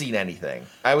haven't seen anything.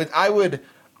 I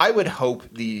would hope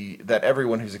that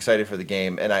everyone who's excited for the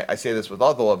game, and I say this with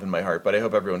all the love in my heart, but I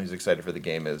hope everyone who's excited for the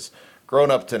game is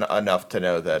grown up enough to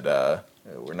know that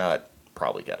we're not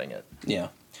probably getting it. Yeah.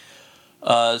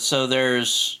 So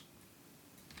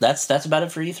that's about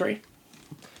it for E3.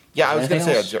 Yeah, I was going to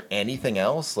say, else? is there anything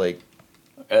else? Like,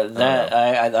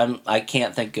 I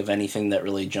can't think of anything that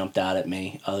really jumped out at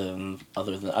me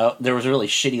other than there was a really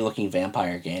shitty looking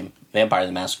vampire game, Vampire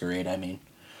the Masquerade. I mean,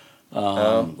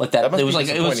 like that. That It was like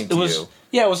it was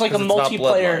yeah, it was like a 'Cause it's not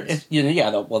multiplayer.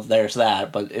 Bloodlines. Well, there's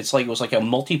that, but it's like it was like a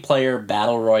multiplayer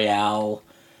battle royale,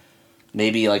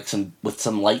 maybe like some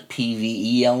light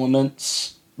PVE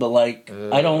elements. But like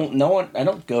I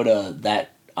don't go to that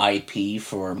IP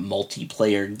for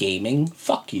multiplayer gaming.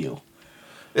 Fuck you.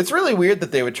 It's really weird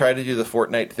that they would try to do the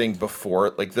Fortnite thing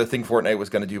before, like the thing Fortnite was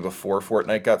going to do before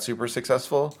Fortnite got super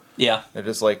successful. Yeah. They're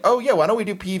just like, oh yeah, why don't we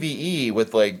do PVE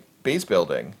with like base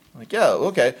building? Like, yeah,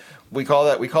 okay. We call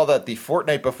that the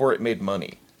Fortnite before it made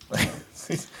money.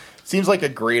 Seems like a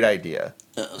great idea.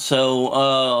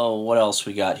 So, what else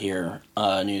we got here,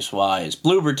 news-wise?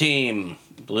 Bloober Team.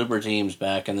 Bloober Team's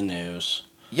back in the news.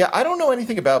 Yeah, I don't know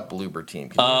anything about Bloober Team.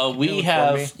 We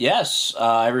have, yes,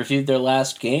 I reviewed their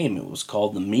last game. It was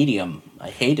called The Medium. I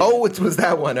hated it. Oh, it was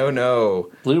that one. Oh,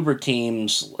 no. Bloober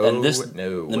Team's, and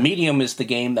The Medium is the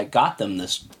game that got them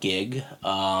this gig.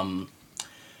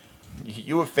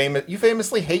 You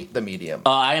famously hate The Medium.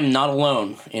 I am not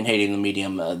alone in hating The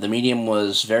Medium. The Medium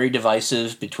was very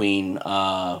divisive between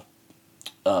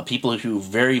people who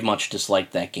very much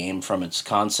disliked that game, from its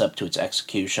concept to its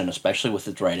execution, especially with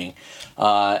its writing,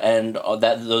 and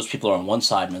that those people are on one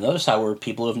side, and on the other side were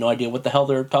people who have no idea what the hell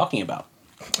they're talking about.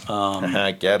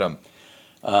 I get them.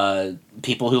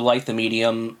 People who like The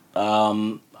Medium,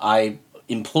 I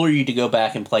implore you to go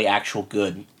back and play actual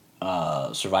good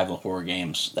survival horror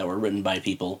games that were written by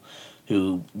people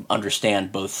who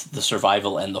understand both the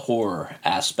survival and the horror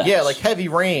aspects. Yeah, like Heavy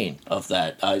Rain. Of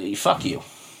that. Fuck you.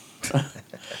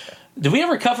 Did we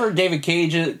ever cover David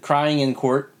Cage crying in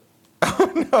court?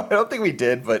 No, I don't think we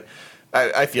did, but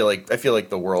I feel like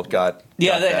the world got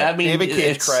I mean, David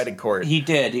Cage cried in court. He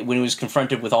did when he was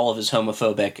confronted with all of his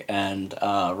homophobic and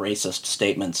racist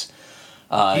statements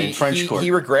in French court. He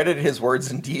regretted his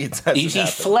words and deeds. He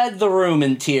fled the room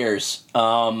in tears,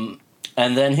 and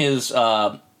then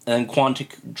and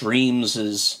Quantic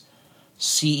Dreams'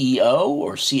 CEO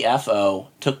or CFO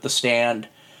took the stand.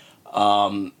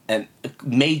 And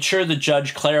made sure the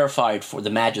judge the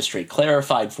magistrate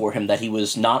clarified for him that he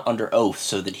was not under oath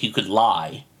so that he could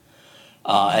lie,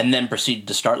 and then proceeded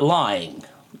to start lying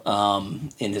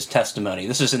in his testimony.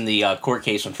 This is in the court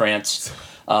case in France.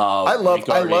 I love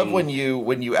when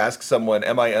you ask someone,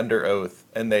 "Am I under oath?"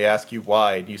 and they ask you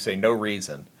why, and you say no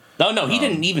reason. No, he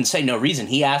didn't even say no reason.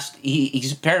 He asked.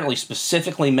 He's apparently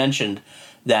specifically mentioned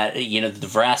that the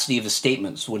veracity of his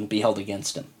statements wouldn't be held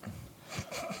against him.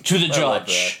 To the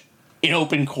judge in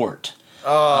open court.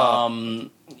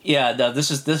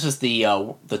 This is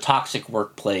the toxic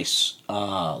workplace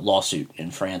lawsuit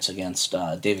in France against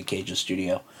David Cage's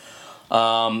studio.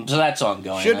 So that's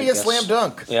ongoing. Should be a slam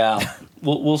dunk. Yeah,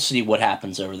 we'll see what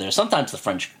happens over there. Sometimes the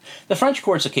French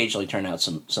courts occasionally turn out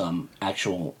some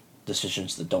actual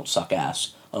decisions that don't suck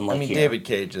ass. Unlike here. David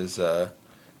Cage is. I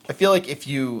feel like if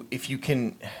you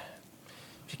can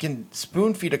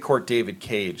spoon feed a court David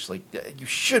Cage, like you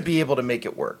should be able to make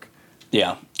it work.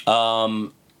 Yeah.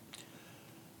 Bloober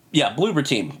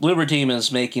Team. Bloober Team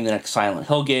is making the next Silent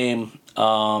Hill game.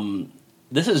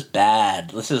 This is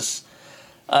bad. This is.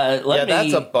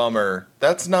 That's a bummer.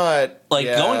 That's not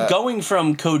going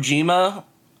from Kojima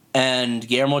and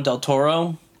Guillermo del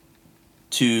Toro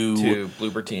to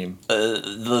Bloober Team,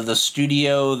 the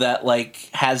studio that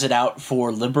has it out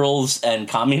for liberals and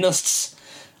communists.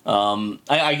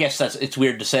 I guess it's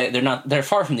weird to say they're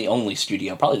far from the only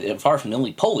studio, probably far from the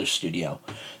only Polish studio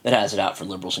that has it out for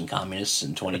liberals and communists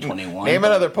in 2021. Name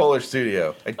another Polish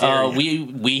studio. I dare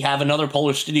you. We have another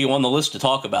Polish studio on the list to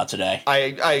talk about today.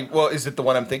 Well, is it the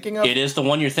one I'm thinking of? It is the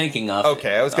one you're thinking of.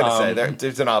 Okay, I was going to say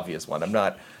there's an obvious one. I'm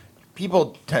not.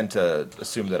 People tend to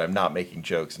assume that I'm not making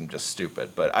jokes and just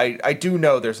stupid, but I do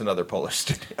know there's another Polish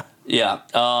studio. Yeah.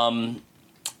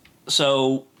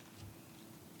 So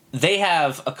they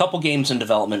have a couple games in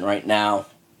development right now.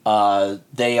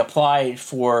 They applied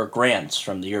for grants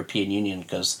from the European Union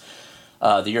because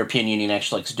the European Union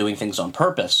actually likes doing things on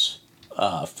purpose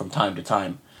from time to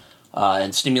time,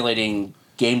 and stimulating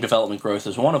game development growth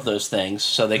is one of those things.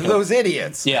 So those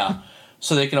idiots. Yeah.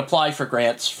 So they can apply for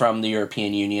grants from the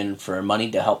European Union for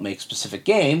money to help make specific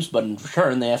games, but in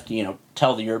return they have to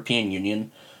tell the European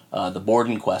Union, the board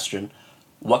in question,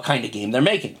 what kind of game they're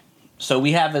making. So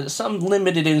we have some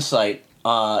limited insight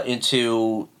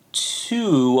into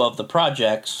two of the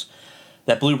projects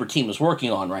that Bloober Team is working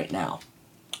on right now.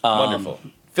 Wonderful.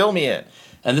 Fill me in.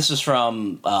 And this is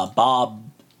from Bob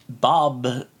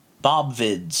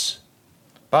BobVids.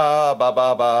 Ba ba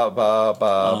ba ba ba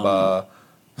ba ba.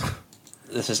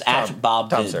 This is at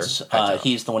BobVids.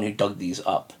 He's the one who dug these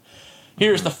up.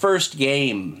 Here's the first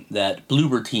game that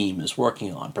Bloober Team is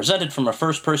working on. Presented from a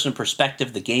first-person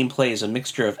perspective, the gameplay is a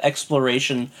mixture of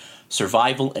exploration,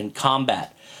 survival, and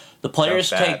combat. The players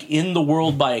take in the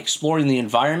world by exploring the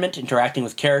environment, interacting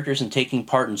with characters, and taking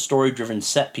part in story-driven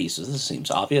set pieces. This seems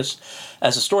obvious.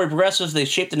 As the story progresses, they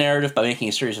shape the narrative by making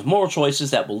a series of moral choices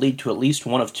that will lead to at least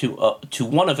one of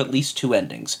at least two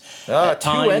endings.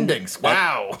 Two endings.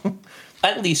 Wow.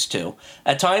 At least two.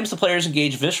 At times, the players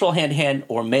engage visceral hand-to-hand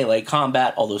or melee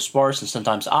combat. Although sparse and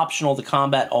sometimes optional, the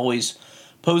combat always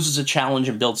poses a challenge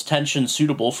and builds tension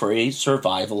suitable for a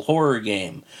survival horror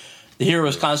game. The hero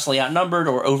is constantly outnumbered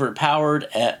or overpowered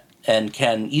and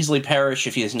can easily perish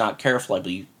if he is not careful.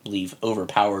 I believe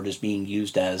overpowered is being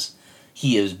used as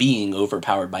he is being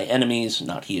overpowered by enemies,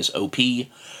 not he is OP.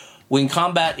 When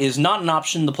combat is not an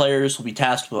option, the players will be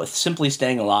tasked with simply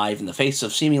staying alive in the face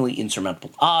of seemingly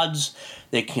insurmountable odds.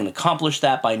 They can accomplish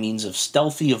that by means of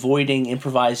stealthy avoiding,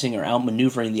 improvising, or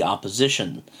outmaneuvering the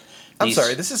opposition. I'm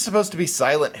sorry, this is supposed to be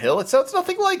Silent Hill? It sounds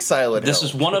nothing like Silent Hill. This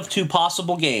is one of two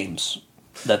possible games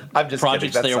that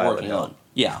projects they are working on.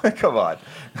 Yeah. Come on.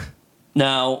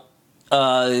 Now,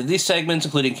 these segments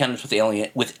include encounters with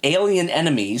alien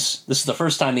enemies. This is the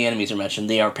first time the enemies are mentioned.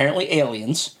 They are apparently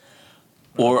aliens.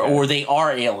 Or they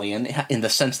are alien in the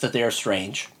sense that they are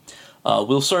strange,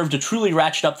 will serve to truly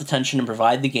ratchet up the tension and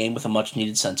provide the game with a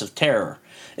much-needed sense of terror.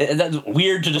 That's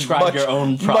weird to describe your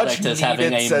own product as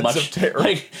having a sense of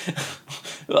terror.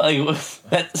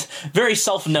 That's very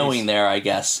self-knowing there, I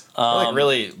guess.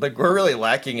 We're really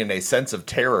lacking in a sense of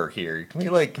terror here. Can we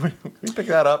pick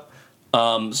that up?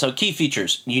 So key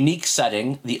features: unique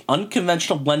setting, the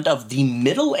unconventional blend of the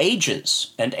Middle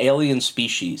Ages and alien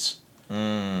species.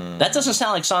 That doesn't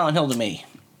sound like Silent Hill to me.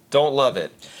 Don't love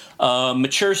it.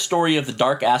 Mature story of the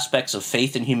dark aspects of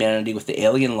faith and humanity with the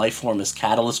alien life form as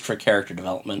catalyst for character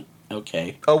development.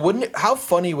 Okay. How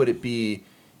funny would it be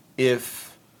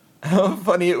if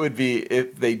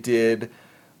they did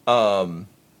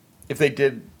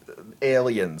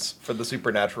aliens for the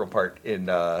supernatural part in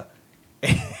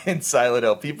in Silent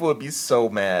Hill? People would be so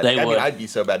mad. I mean, I'd be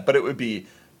so mad, but it would be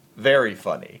very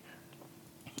funny.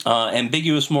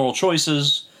 Ambiguous moral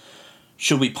choices.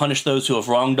 Should we punish those who have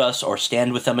wronged us or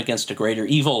stand with them against a greater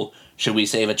evil? Should we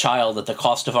save a child at the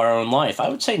cost of our own life? I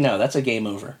would say no. That's a game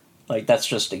over. That's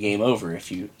just a game over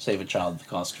if you save a child at the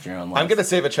cost of your own life. I'm going to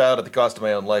save a child at the cost of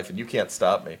my own life, and you can't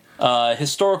stop me.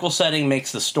 Historical setting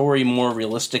makes the story more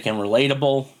realistic and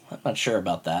relatable. I'm not sure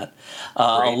about that.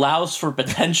 Allows for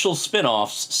potential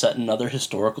spin-offs set in other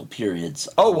historical periods.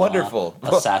 Oh, wonderful.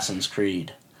 Assassin's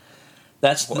Creed.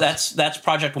 That's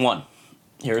Project 1.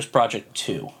 Here's Project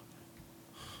 2.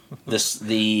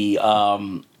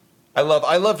 I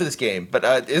love this game, but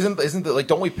isn't the,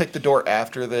 don't we pick the door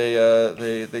after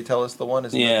they tell us the one?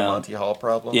 Isn't that the Monty Hall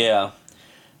problem? Yeah.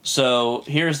 So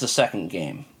here's the second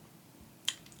game.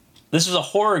 This is a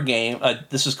horror game.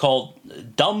 This is called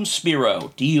Dumb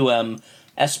Spiro.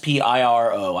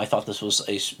 DUMSPIRO. I thought this was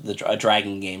a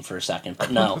dragon game for a second, but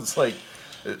no. It's like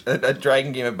a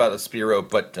dragon game about a Spiro,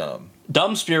 but dumb.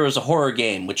 Dumb Spiro is a horror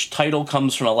game, which title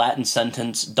comes from a Latin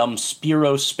sentence, Dum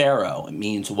Spiro Spero. It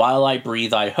means, while I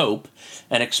breathe, I hope,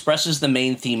 and expresses the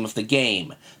main theme of the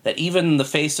game, that even in the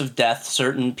face of death,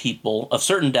 certain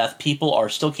death, people are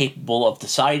still capable of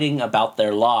deciding about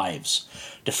their lives,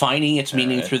 defining its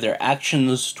meaning through their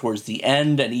actions towards the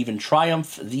end, and even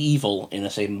triumph the evil in a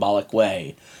symbolic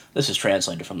way. This is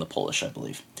translated from the Polish, I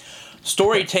believe.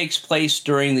 Story takes place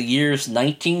during the years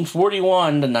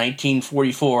 1941 to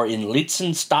 1944 in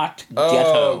Lichtenstadt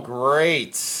Ghetto. Oh,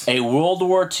 great. A World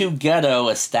War II ghetto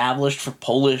established for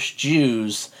Polish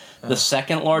Jews, the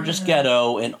second largest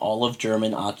ghetto in all of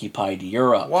German-occupied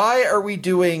Europe. Why are we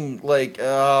doing,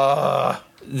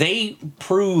 They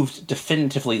proved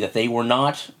definitively that they were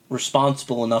not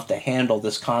responsible enough to handle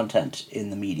this content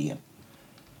in the medium.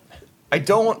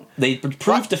 They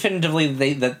proved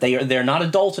definitively that they're not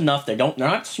adult enough. They're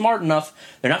not smart enough.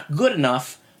 They're not good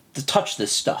enough to touch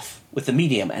this stuff with the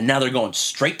medium, and now they're going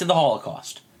straight to the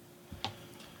Holocaust.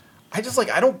 I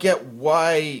don't get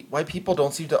why people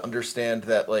don't seem to understand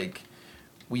that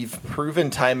we've proven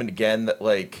time and again that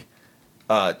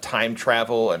time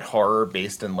travel and horror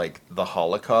based in the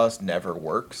Holocaust never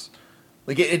works.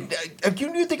 Can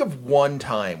you think of one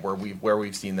time where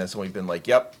we've seen this and we've been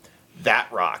yep.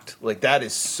 That rocked. That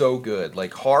is so good.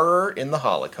 Horror in the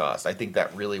Holocaust. I think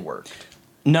that really worked.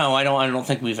 No, I don't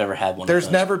think we've ever had one. There's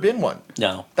never been one.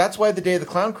 No. That's why The Day of the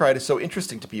Clown Cried is so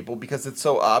interesting to people, because it's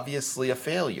so obviously a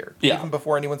failure, even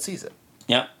before anyone sees it.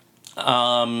 Yep.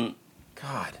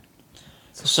 God.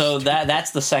 So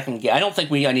that's the second game. I don't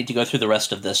think I need to go through the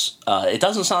rest of this. It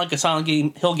doesn't sound like a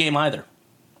Silent Hill game either.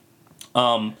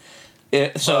 Well,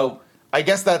 I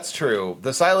guess that's true.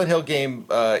 The Silent Hill game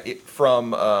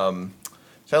Silent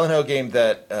Hill game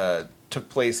that took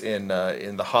place in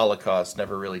the Holocaust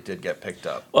never really did get picked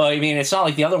up. Well, I mean, it's not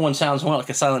like the other one sounds more like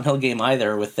a Silent Hill game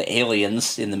either, with the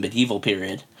aliens in the medieval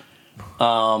period.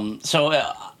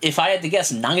 If I had to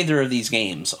guess, neither of these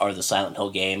games are the Silent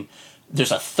Hill game.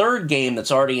 There's a third game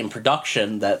that's already in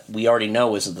production that we already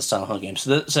know isn't the Silent Hill game.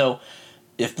 So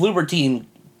if Bloober Team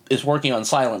is working on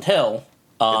Silent Hill...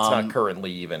 it's not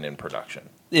currently even in production.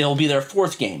 It'll be their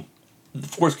fourth game. The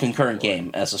fourth concurrent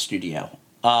game as a studio.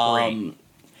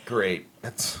 Great.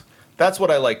 That's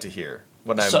what I like to hear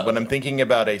when I'm thinking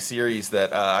about a series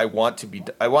that I want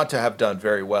to have done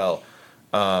very well.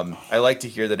 I like to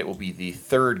hear that it will be the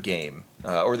third game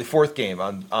or the fourth game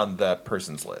on that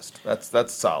person's list.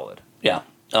 That's solid. Yeah.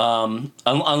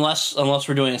 Unless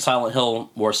we're doing Silent Hill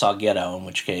Warsaw Ghetto, in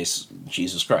which case,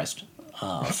 Jesus Christ,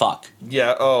 fuck.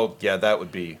 Yeah. Oh, yeah. That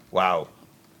would be wow.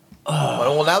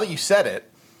 Well, now that you said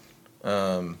it,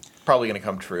 probably going to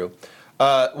come true.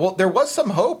 Well, there was some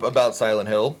hope about Silent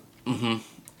Hill. Mm-hmm.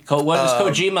 What is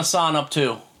Kojima-san up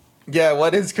to? Yeah,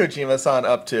 what is Kojima-san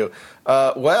up to?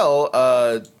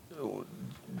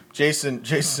 Jason.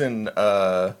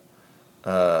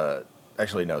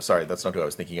 Actually, no, sorry, that's not who I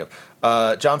was thinking of.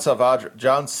 John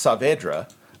Saavedra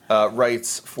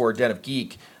writes for Den of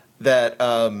Geek that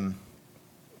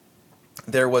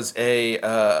there was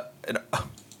a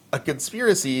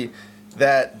conspiracy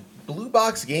that Blue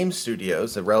Box Game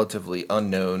Studios, a relatively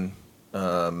unknown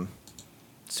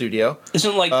studio.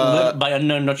 Isn't by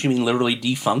unknown, don't you mean literally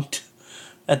defunct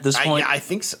at this point? I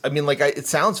think so. I mean, it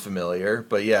sounds familiar,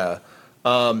 but yeah.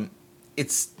 There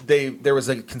was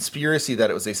a conspiracy that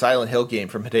it was a Silent Hill game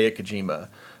from Hideo Kojima.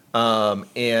 I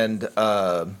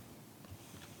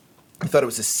thought it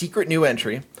was a secret new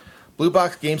entry. Blue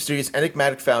Box Game Studios'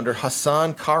 enigmatic founder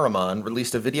Hassan Karaman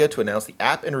released a video to announce the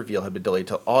app and reveal had been delayed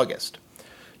till August.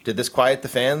 Did this quiet the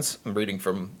fans? I'm reading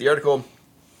from the article.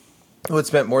 Who had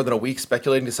spent more than a week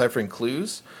speculating, deciphering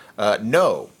clues?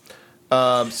 No.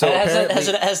 Has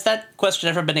that question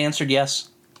ever been answered? Yes.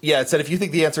 Yeah, it said if you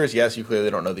think the answer is yes, you clearly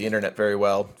don't know the internet very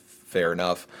well. Fair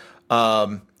enough.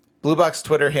 Blue Box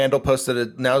Twitter handle posted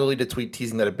a now deleted tweet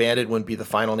teasing that Abandoned wouldn't be the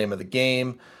final name of the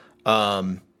game.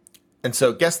 And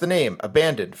so guess the name.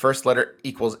 Abandoned. First letter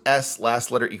equals S,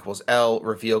 last letter equals L,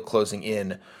 reveal closing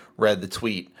in, read the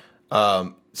tweet.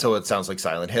 So it sounds like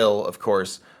Silent Hill, of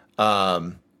course.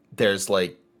 There's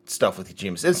stuff with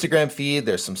Kojima's Instagram feed.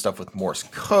 There's some stuff with Morse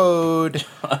code.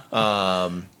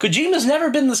 Kojima's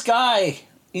never been this guy.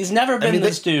 He's never been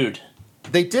this dude.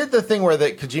 They did the thing where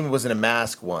Kojima was in a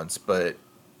mask once, but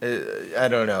I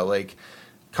don't know.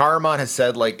 Karaman has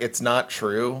said it's not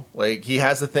true. He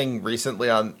has a thing recently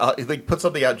on he put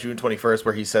something out June 21st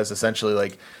where he says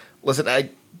essentially listen,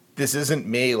 this isn't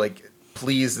me.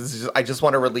 Please, I just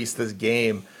want to release this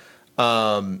game.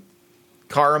 Karaman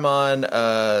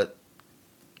and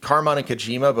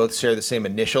Kojima both share the same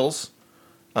initials.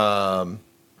 So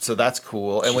that's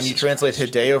cool. And when you translate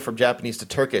Hideo from Japanese to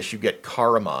Turkish, you get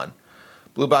Karaman.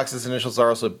 Blue Box's initials are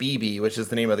also BB, which is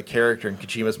the name of the character in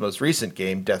Kojima's most recent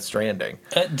game, Death Stranding.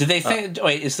 Do they think?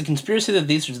 Wait, is the conspiracy that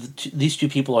these two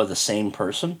people are the same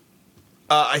person?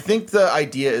 I think the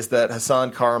idea is that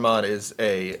Hassan Karaman is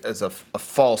a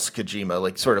false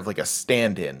Kojima, sort of like a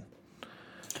stand-in.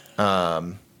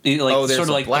 There's sort of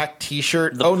a black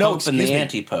T-shirt. The Pope and the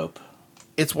anti-Pope.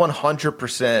 It's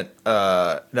 100%.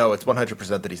 No, it's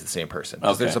 100% that he's the same person.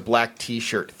 Because there's a black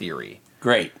T-shirt theory.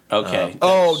 Great. Okay.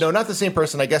 No, not the same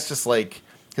person. I guess just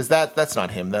because that's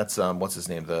not him. That's what's his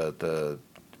name? The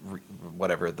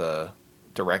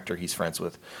director he's friends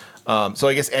with. So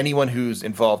I guess anyone who's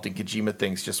involved in Kojima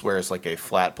things just wears a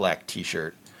flat black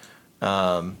T-shirt.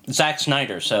 Zack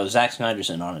Snyder. So Zack Snyder's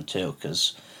in on it too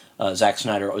because Zack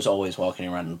Snyder was always walking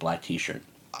around in a black T-shirt.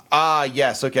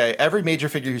 Yes. Okay. Every major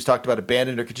figure who's talked about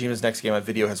Abandoned or Kojima's next game on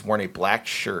video has worn a black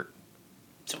shirt.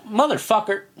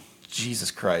 Motherfucker.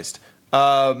 Jesus Christ.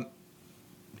 An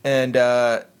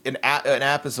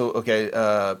app is okay.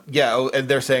 And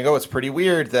they're saying, it's pretty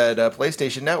weird that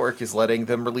PlayStation Network is letting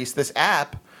them release this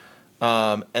app.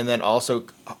 And then also,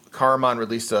 Karaman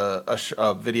released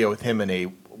a video with him in a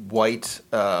white,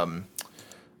 looks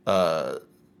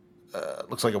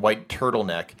like a white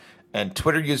turtleneck. And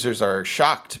Twitter users are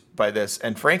shocked by this.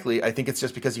 And frankly, I think it's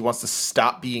just because he wants to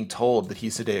stop being told that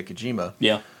he's Hideo Kojima.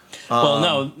 Yeah. Well,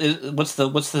 no. What's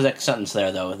the next sentence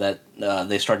there though? That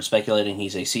they started speculating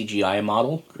he's a CGI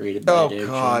model created by Hideo Kojima.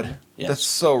 God, yeah. That's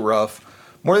so rough.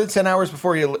 More than 10 hours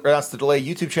before he announced the delay,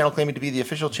 YouTube channel claiming to be the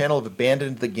official channel of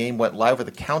Abandoned the Game went live with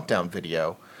a countdown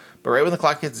video. But right when the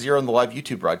clock hit 0 in the live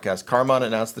YouTube broadcast, Carmon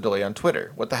announced the delay on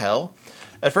Twitter. What the hell?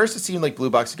 At first, it seemed like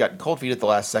Blue Box had gotten cold feet at the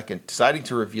last second, deciding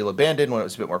to reveal Abandoned when it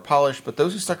was a bit more polished, but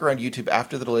those who stuck around YouTube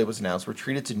after the delay was announced were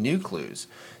treated to new clues,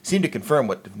 seemed to confirm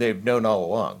what they've known all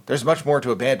along. There's much more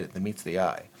to Abandoned than meets the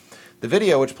eye. The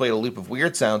video, which played a loop of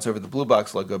weird sounds over the Blue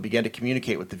Box logo, began to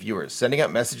communicate with the viewers, sending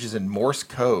out messages in Morse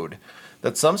code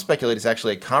that some speculate is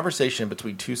actually a conversation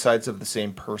between two sides of the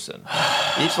same person.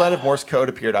 Each line of Morse code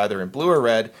appeared either in blue or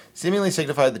red, seemingly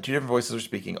signified that two different voices were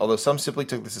speaking, although some simply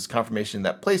took this as confirmation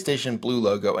that PlayStation, blue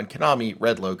logo, and Konami,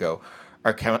 red logo,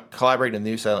 are collaborating in the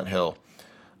new Silent Hill.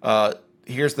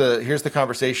 Here's the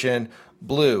conversation.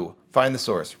 Blue, find the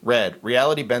source. Red,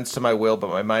 reality bends to my will,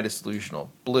 but my mind is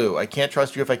delusional. Blue, I can't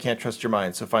trust you if I can't trust your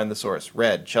mind, so find the source.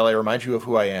 Red, shall I remind you of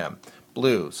who I am?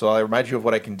 Blue, so I'll remind you of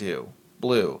what I can do.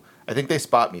 Blue, I think they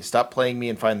spot me. Stop playing me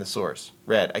and find the source.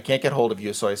 Red, I can't get hold of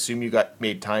you, so I assume you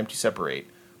made time to separate.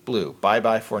 Blue,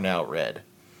 bye-bye for now, Red.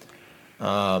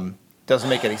 Doesn't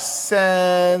make any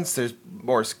sense. There's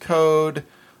Morse code.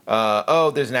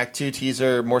 There's an Act 2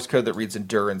 teaser. Morse code that reads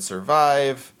endure and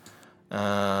survive.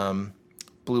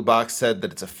 Blue Box said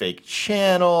that it's a fake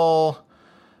channel.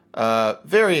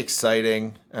 Very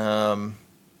exciting.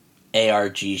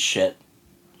 ARG shit.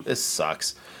 This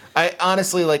sucks. I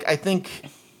honestly, I think...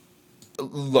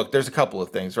 Look, there's a couple of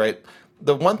things, right?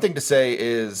 The one thing to say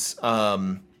is,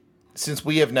 since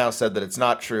we have now said that it's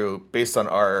not true, based on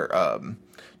our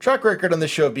track record on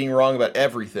this show of being wrong about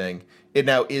everything, it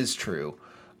now is true.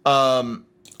 Well,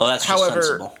 that's just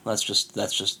sensible. That's just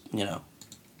that's just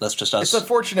us. It's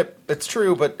unfortunate. It's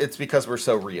true, but it's because we're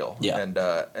so real. Yeah. And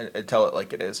tell it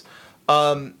like it is.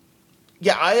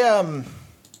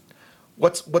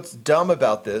 What's dumb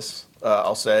about this,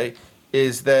 I'll say,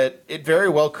 is that it very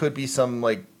well could be some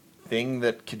thing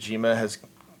that Kojima has,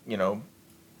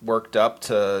 worked up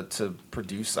to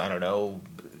produce, I don't know,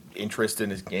 interest in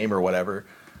his game or whatever.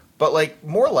 But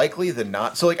more likely than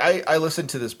not, so I listened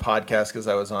to this podcast because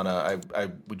I was on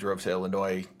we drove to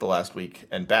Illinois the last week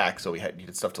and back, so we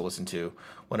needed stuff to listen to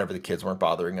whenever the kids weren't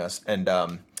bothering us. And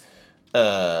I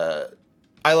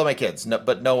love my kids,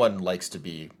 but no one likes to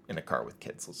be in a car with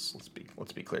kids.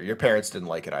 Let's be clear. Your parents didn't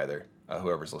like it either.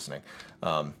 Whoever's listening,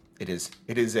 it is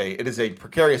a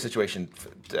precarious situation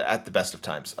at the best of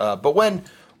times. But when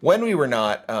we were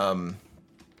not,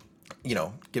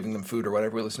 giving them food or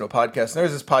whatever, we listened to a podcast. And there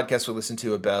was this podcast we listened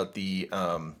to about the,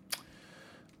 it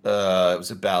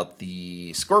was about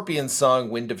the Scorpions song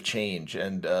 "Wind of Change"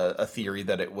 and a theory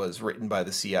that it was written by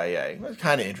the CIA. It was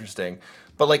kind of interesting.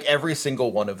 But every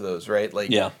single one of those, right?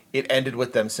 It ended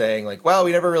with them saying well,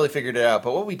 we never really figured it out,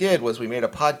 but what we did was we made a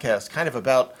podcast kind of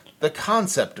about the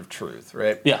concept of truth,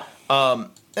 right? Yeah.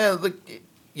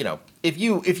 If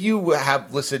you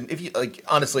have listened,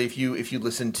 honestly, if you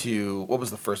listen to, what was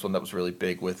the first one that was really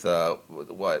big with the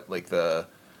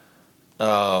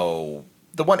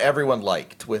one everyone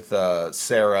liked with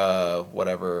Sarah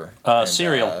whatever.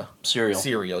 Serial.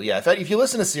 Serial. Yeah. If you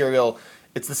listen to Serial,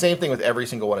 it's the same thing with every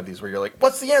single one of these where you're like,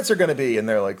 what's the answer going to be? And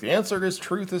they're like, the answer is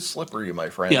truth is slippery,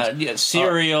 my friend. Yeah.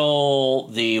 Serial,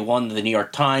 the one the New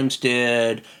York Times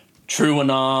did,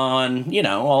 TrueAnon,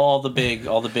 all the big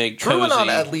TrueAnon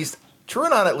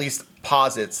at least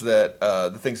posits that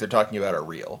the things they're talking about are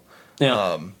real.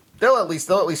 Yeah. They'll at least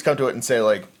come to it and say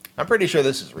I'm pretty sure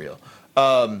this is real.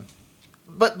 But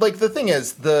the thing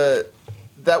is, that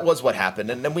was what happened,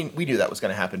 and then we knew that was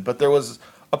going to happen. But there was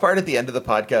a part at the end of the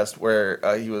podcast where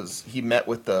he met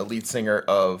with the lead singer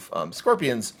of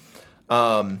Scorpions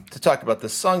to talk about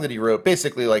this song that he wrote,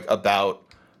 basically about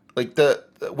the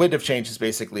Wind of Change is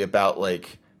basically about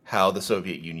how the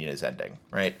Soviet Union is ending,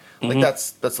 right? Mm-hmm.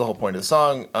 That's the whole point of the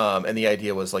song. And the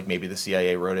idea was maybe the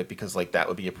CIA wrote it because that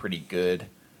would be pretty good.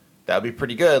 That would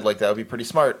be pretty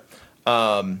smart.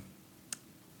 But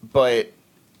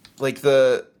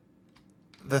the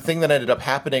thing that ended up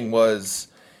happening was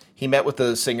he met with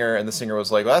the singer, and the singer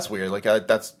was like, well, that's weird.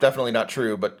 That's definitely not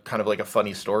true, but kind of a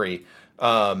funny story.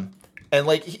 And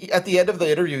at the end of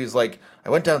the interview, he's like, I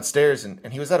went downstairs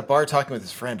and he was at a bar talking with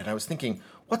his friend, and I was thinking,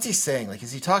 what's he saying?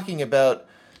 Is he talking about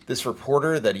this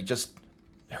reporter that he just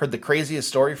heard the craziest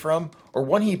story from, or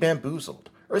one he bamboozled?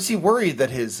 Or is he worried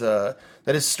that his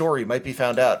story might be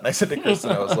found out? And I said to Kristen,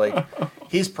 I was like,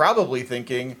 he's probably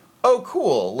thinking, oh,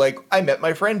 cool. I met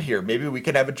my friend here. Maybe we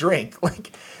can have a drink.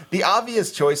 The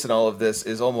obvious choice in all of this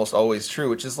is almost always true,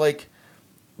 which is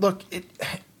look,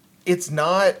 it's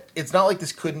not like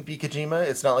this couldn't be Kojima.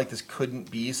 It's not like this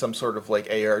couldn't be some sort of like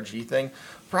ARG thing.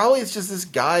 Probably it's just this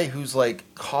guy who's like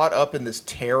caught up in this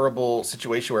terrible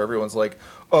situation where everyone's like,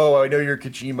 "Oh, I know you're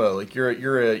Kojima. Like you're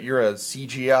a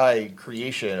CGI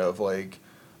creation of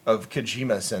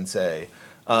Kojima Sensei."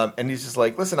 And he's just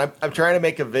like, "Listen, I'm trying to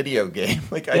make a video game.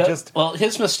 Like well,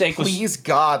 his mistake was, please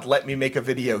God, let me make a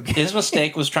video game." His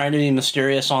mistake was trying to be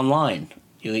mysterious online.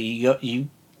 You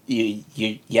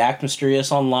act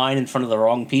mysterious online in front of the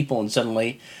wrong people, and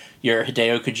suddenly you're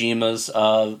Hideo Kojima's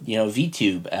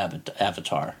VTube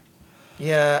avatar.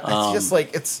 Yeah, it's just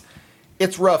like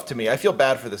it's rough to me. I feel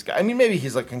bad for this guy. I mean, maybe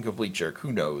he's like a complete jerk.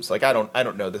 Who knows? Like I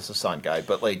don't know this Hasan guy,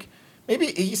 but like maybe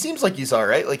he seems like he's all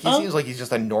right. Like he seems like he's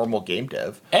just a normal game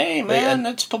dev. Hey man,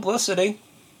 it's publicity.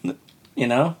 You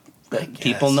know,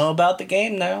 people know about the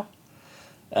game now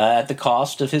at the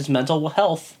cost of his mental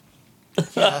health.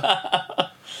 Yeah.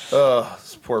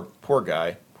 Poor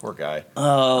guy.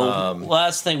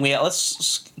 Last thing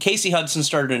Casey Hudson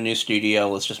started a new studio.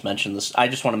 Let's just mention this. I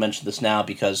just want to mention this now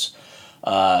because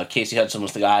Casey Hudson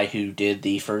was the guy who did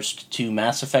the first 2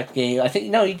 Mass Effect games. I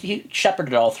think he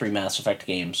shepherded all 3 Mass Effect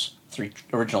games, 3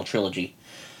 original trilogy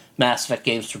Mass Effect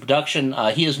games to production.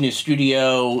 He has a new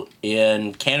studio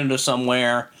in Canada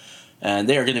somewhere, and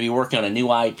they are going to be working on a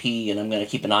new IP, and I'm going to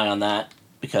keep an eye on that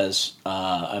because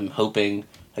I'm hoping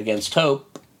against hope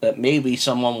that maybe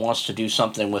someone wants to do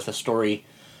something with a story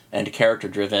and a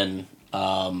character-driven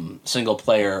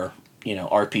single-player,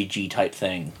 RPG type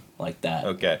thing like that.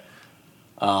 Okay.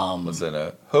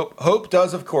 Listen, hope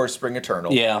does of course spring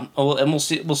eternal. Yeah, and we'll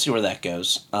see where that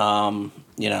goes.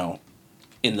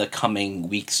 In the coming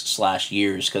weeks /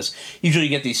 years, because usually you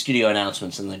get these studio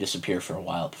announcements and they disappear for a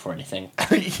while before anything.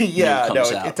 Yeah, no,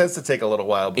 it tends to take a little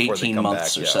while before 18 they come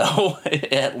months back, or so,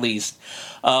 at least.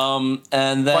 And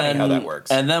then funny how that works.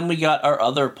 And then we got our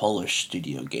other Polish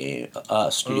studio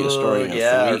story of the week.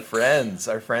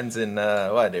 Our friends in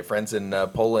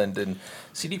Poland and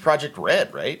CD Projekt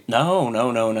Red, right? No.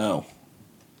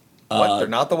 What? They're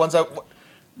not the ones that.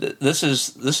 This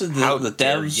is the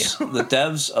devs the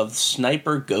devs of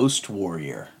Sniper Ghost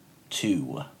Warrior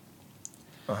 2.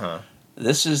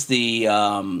 This is the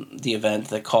event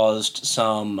that caused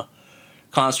some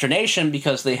consternation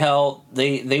because they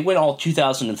went all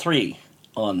 2003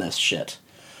 on this shit.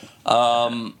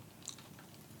 Let's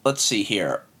see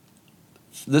here.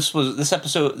 This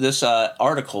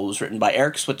article was written by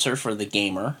Eric Switzer for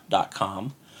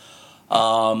thegamer.com.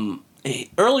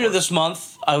 Earlier this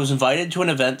month, I was invited to an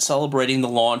event celebrating the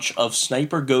launch of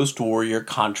Sniper Ghost Warrior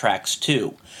Contracts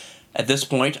 2. At this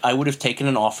point, I would have taken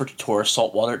an offer to tour a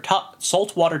saltwater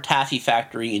taffy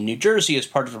factory in New Jersey as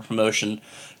part of a promotion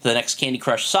for the next Candy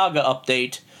Crush Saga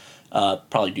update,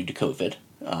 probably due to COVID.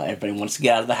 Everybody wants to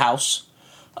get out of the house.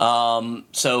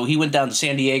 So he went down to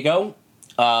San Diego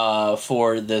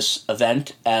for this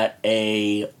event at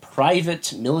a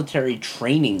private military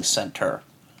training center.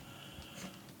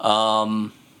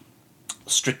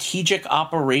 Strategic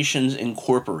Operations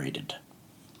Incorporated.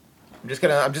 I'm just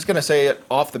gonna say it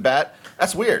off the bat.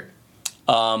 That's weird.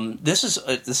 This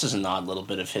is an odd little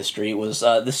bit of history. It was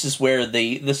this is where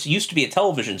this used to be a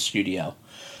television studio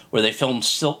where they filmed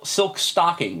Silk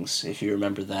Stockings, if you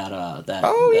remember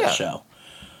that show.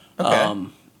 Okay.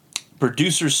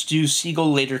 Producer Stu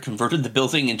Siegel later converted the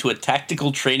building into a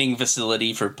tactical training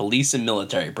facility for police and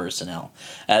military personnel.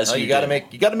 You got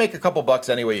to make a couple bucks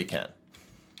any way you can.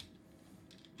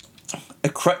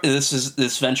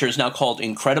 This venture is now called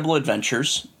Incredible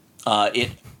Adventures. It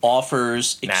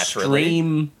offers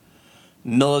extreme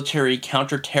military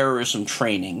counterterrorism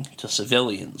training to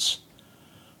civilians.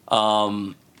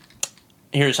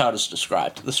 Here's how it is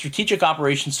described. The Strategic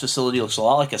Operations Facility looks a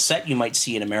lot like a set you might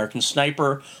see in American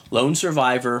Sniper, Lone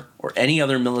Survivor, or any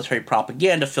other military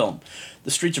propaganda film.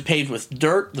 The streets are paved with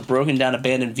dirt, the broken down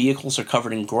abandoned vehicles are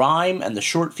covered in grime, and the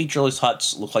short featureless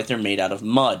huts look like they're made out of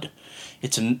mud.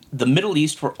 The Middle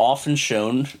East were often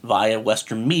shown via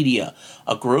Western media,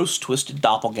 a gross, twisted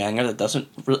doppelganger that doesn't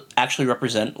actually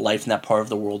represent life in that part of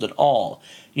the world at all.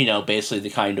 Basically the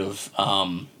kind of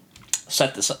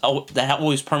set that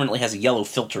always permanently has a yellow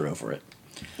filter over it.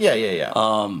 Yeah.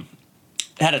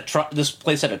 This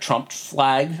place had a Trump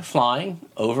flag flying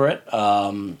over it,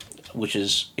 which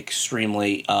is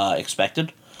extremely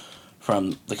expected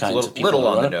from the kinds of people. Little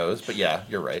on the nose, but yeah,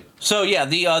 you're right. So yeah,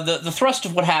 the thrust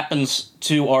of what happens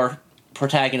to our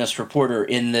protagonist reporter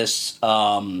in this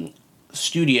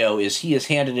studio is he is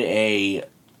handed an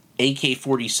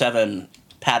AK-47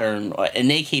 pattern,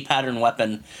 an AK pattern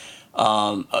weapon.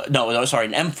 An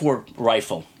M4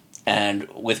 rifle, and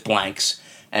with blanks,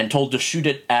 and told to shoot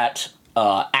it at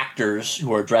actors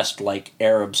who are dressed like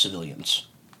Arab civilians.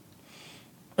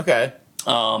 Okay.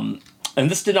 And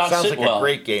this did not Sounds sit like well. a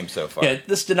great game so far. Yeah,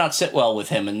 this did not sit well with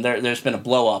him, and there's been a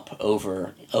blow up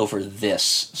over this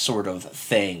sort of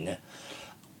thing.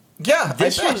 Yeah,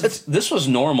 This was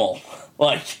normal.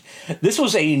 Like, this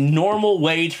was a normal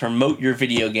way to promote your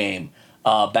video game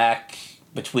back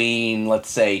between, let's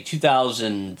say,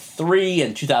 2003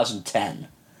 and 2010.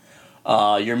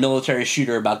 Your military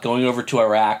shooter about going over to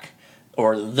Iraq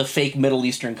or the fake Middle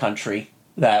Eastern country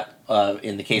that,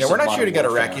 in the case of we're not Modern shooting at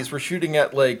Warfare, Iraqis. We're shooting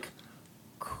at like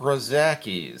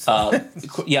Krozakis.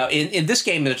 yeah, in this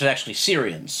game, there's actually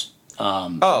Syrians.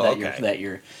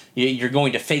 Okay. You're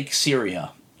going to fake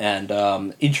Syria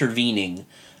and intervening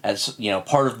as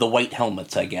part of the White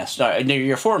Helmets, I guess.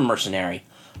 You're a foreign mercenary,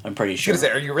 I'm pretty sure.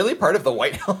 Are you really part of the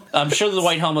White Helmets? I'm sure the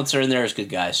White Helmets are in there as good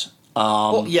guys.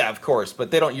 Well, yeah, of course, but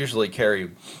they don't usually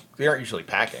carry. They aren't usually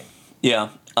packing. Yeah.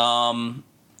 So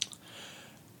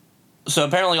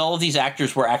apparently, all of these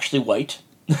actors were actually white.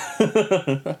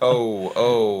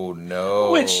 Oh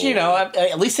no! Which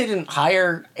at least they didn't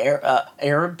hire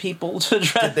Arab people to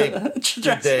dress.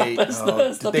 Did they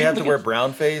have to wear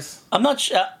brown face? I'm not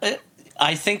sure.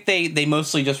 I think they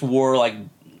mostly just wore like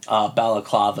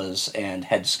balaclavas and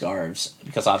headscarves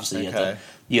because obviously you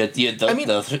had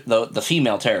the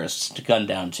female terrorists to gun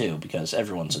down too because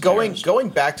everyone's a terrorist. Going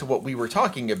back to what we were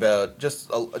talking about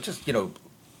just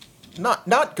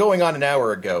not going on an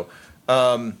hour ago.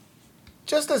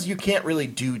 Just as you can't really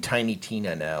do Tiny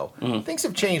Tina now, things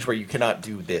have changed where you cannot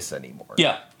do this anymore.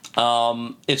 Yeah.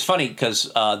 It's funny because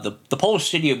the Polish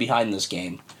studio behind this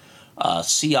game,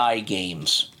 CI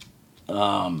Games,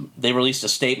 they released a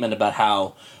statement about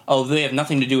how, they have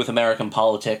nothing to do with American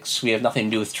politics. We have nothing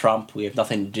to do with Trump. We have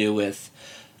nothing to do with,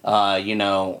 the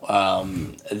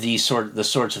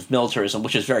sorts of militarism,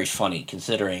 which is very funny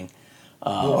considering.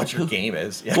 What your game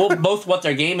is. Yeah. Well, both what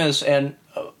their game is and...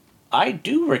 I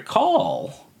do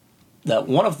recall that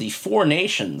one of the 4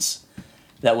 nations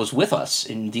that was with us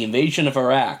in the invasion of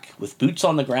Iraq with boots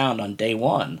on the ground on day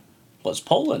 1 was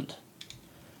Poland.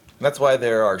 That's why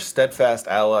there are steadfast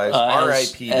allies.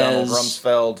 R.I.P. Donald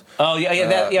Rumsfeld. Oh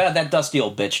yeah, that dusty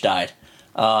old bitch died.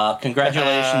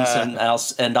 Congratulations,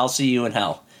 and I'll see you in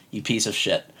hell, you piece of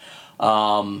shit.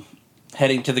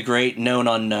 Heading to the great known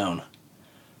unknown.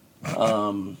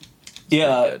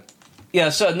 Yeah. Yeah,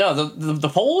 so no, the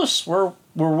Polish were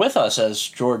with us, as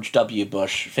George W.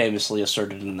 Bush famously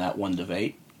asserted in that one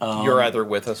debate. You're either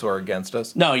with us or against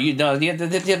us. No,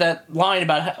 that line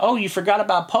about you forgot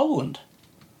about Poland.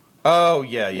 Oh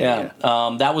yeah.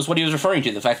 That was what he was referring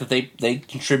to. The fact that they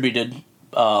contributed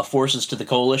forces to the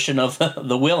coalition of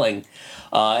the willing,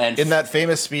 and in that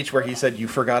famous speech where he said, "You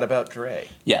forgot about Dre."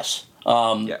 Yes,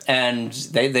 and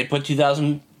they put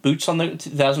 2,000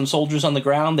 soldiers on the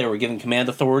ground. They were given command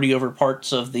authority over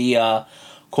parts of the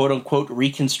quote-unquote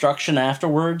reconstruction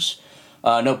afterwards.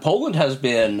 No, Poland has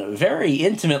been very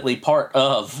intimately part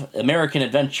of American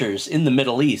adventures in the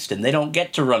Middle East, and they don't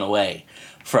get to run away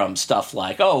from stuff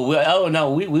like, we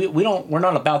don't, we're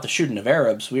not about the shooting of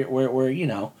Arabs. We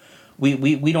don't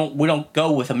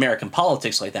go with American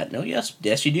politics like that. No,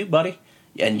 yes you do, buddy.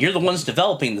 And you're the ones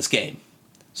developing this game.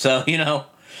 So, you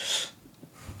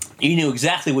knew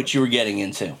exactly what you were getting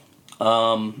into.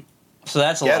 So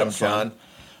that's a lot of fun.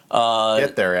 John.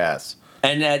 Get their ass.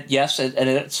 And yes, and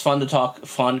it's fun,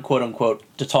 quote unquote,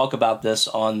 to talk about this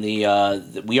on the.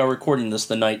 We are recording this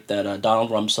the night that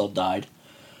Donald Rumsfeld died.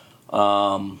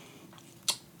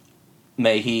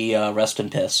 May he rest in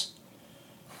piss.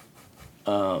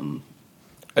 I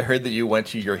heard that you went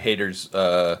to your hater's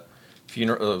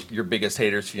funeral, your biggest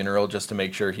hater's funeral, just to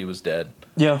make sure he was dead.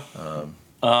 Yeah.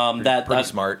 Pretty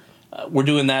smart. We're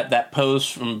doing that pose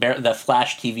from that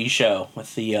Flash TV show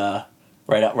with the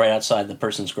right outside the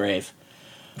person's grave.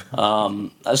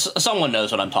 Someone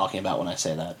knows what I'm talking about when I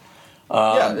say that.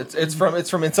 It's from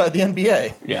inside the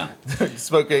NBA. Yeah, it's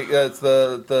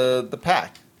the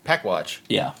Pack Watch.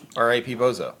 Yeah, R.I.P.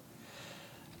 Bozo.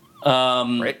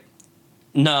 Right?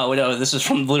 No, this is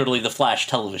from literally the Flash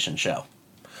television show.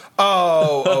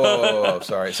 Oh,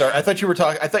 sorry. I thought you were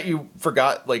talking. I thought you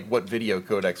forgot what video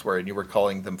codecs were, and you were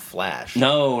calling them Flash.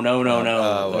 No.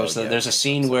 There's a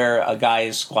scene where a guy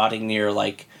is squatting near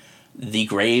the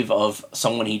grave of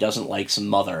someone he doesn't like's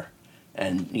mother,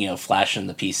 and flashing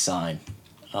the peace sign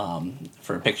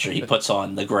for a picture he puts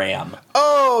on the gram.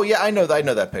 Oh yeah, I know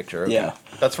that picture. Okay. Yeah,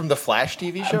 that's from the Flash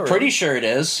TV show. I'm pretty sure it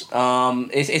is.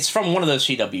 It's from one of those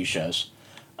CW shows.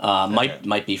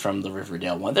 Might be from the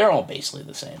Riverdale one. They're all basically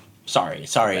the same. Sorry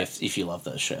okay. if you love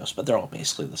those shows, but they're all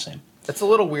basically the same. It's a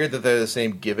little weird that they're the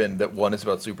same, given that one is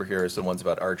about superheroes and one's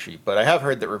about Archie. But I have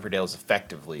heard that Riverdale is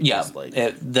effectively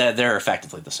they're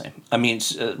effectively the same. I mean,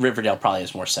 Riverdale probably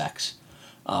has more sex,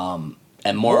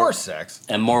 And more sex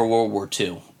and more World War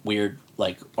II. Weird,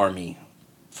 like, army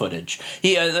footage.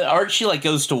 Archie like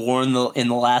goes to war in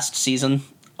the last season.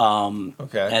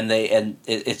 Okay. And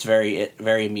it's very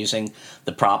amusing,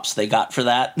 the props they got for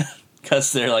that,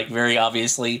 because they're like very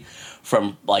obviously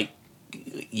from like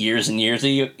years and years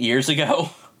ago.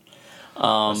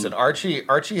 Listen,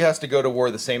 Archie has to go to war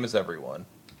the same as everyone.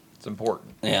 It's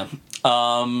important. Yeah.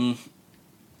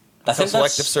 That's how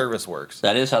selective service works.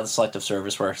 That is how the selective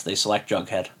service works. They select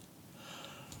Jughead.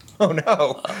 Oh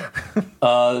no.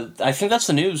 I think that's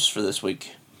the news for this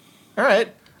week. All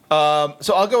right.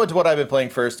 So I'll go into what I've been playing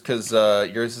first, because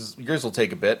yours will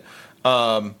take a bit.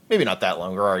 Maybe not that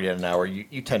long. We're already at an hour.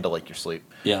 You tend to like your sleep.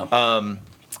 Yeah.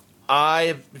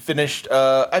 I finished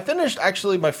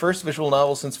actually my first visual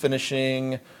novel since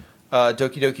finishing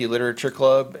Doki Doki Literature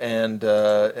Club, and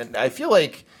I feel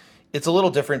like it's a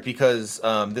little different because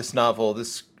this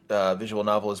visual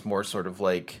novel is more sort of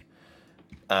like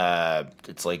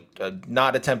it's like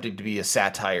not attempting to be a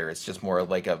satire. It's just more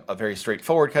like a very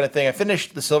straightforward kind of thing. I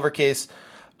finished The Silver Case,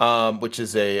 which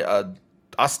is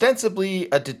ostensibly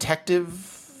a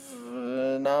detective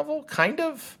novel, kind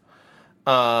of.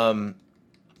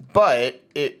 But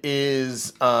it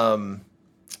is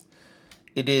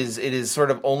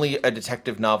sort of only a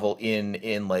detective novel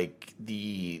in like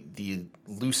the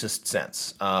loosest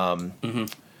sense,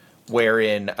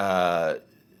 wherein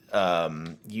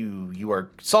you are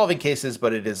solving cases,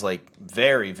 but it is like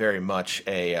very, very much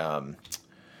a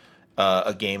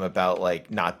game about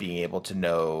like not being able to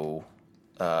know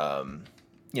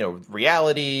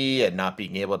reality, and not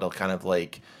being able to kind of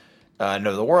like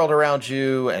know the world around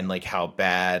you, and like how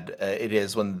bad it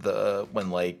is when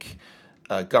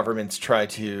governments try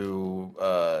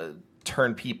to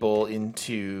turn people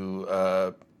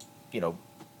into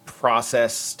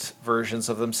processed versions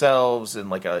of themselves, and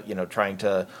like trying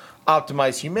to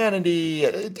optimize humanity.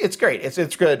 It's great.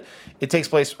 It's good. It takes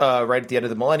place right at the end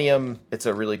of the millennium. It's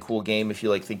a really cool game if you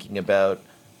like thinking about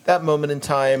that moment in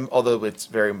time, although it's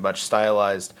very much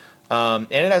stylized.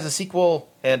 And it has a sequel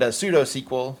and a pseudo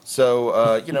sequel,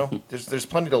 so there's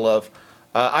plenty to love.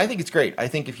 I think it's great. I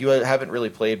think if you haven't really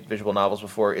played visual novels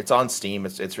before, it's on Steam.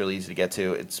 It's really easy to get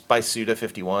to. It's by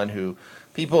Suda51, who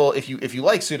people, if you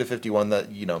like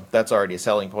Suda51, that's already a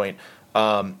selling point.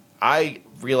 I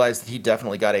realized that he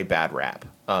definitely got a bad rap.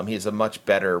 He's a much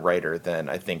better writer than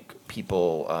I think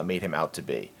people made him out to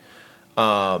be.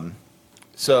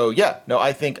 So yeah, no,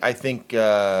 I think it's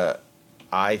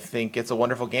a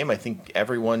wonderful game. I think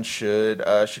everyone should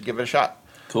give it a shot.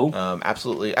 Cool.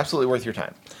 Absolutely worth your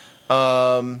time.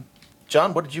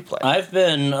 John, what did you play? I've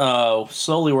been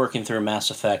slowly working through Mass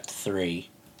Effect 3.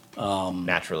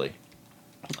 Naturally.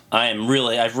 I've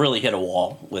really hit a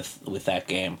wall with that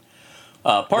game.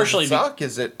 Partially. Does it suck?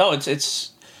 Is it? Oh,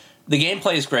 it's the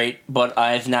gameplay is great, but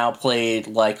I've now played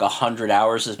like 100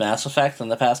 hours of Mass Effect in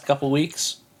the past couple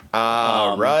weeks.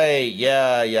 Right.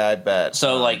 Yeah, I bet.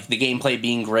 So, like, the gameplay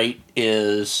being great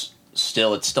it's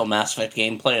still Mass Effect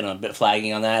gameplay, and I'm a bit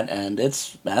flagging on that, and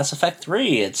it's Mass Effect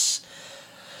 3. It's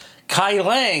Kai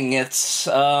Lang. It's,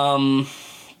 that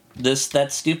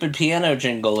stupid piano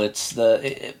jingle. It's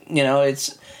they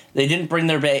didn't bring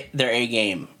their A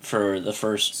game for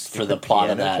the plot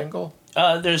of that. Jingle?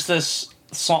 There's this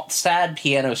sad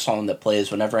piano song that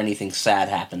plays whenever anything sad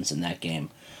happens in that game.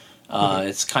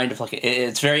 It's kind of like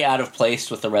it's very out of place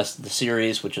with the rest of the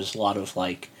series, which is a lot of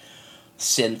like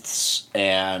synths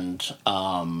and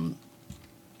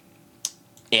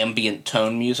ambient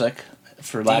tone music,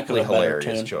 for lack of a better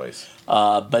tune. Choice.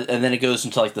 And then it goes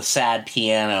into like the sad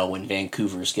piano when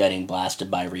Vancouver's getting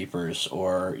blasted by Reapers,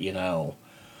 or you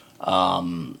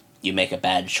make a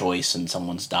bad choice and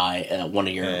someone's one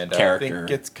of your character. I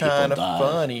think it's kind of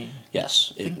funny.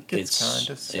 Yes, it's kind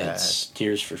of sad. It's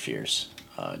Tears for Fears.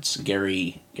 It's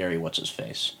Gary. What's his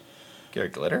face? Gary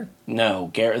Glitter?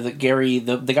 No,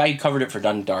 the guy who covered it for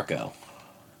Donnie Darko.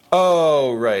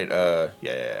 Oh right.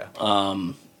 Yeah.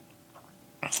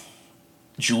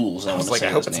 Jules. I was like, I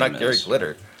hope it's not Gary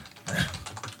Glitter.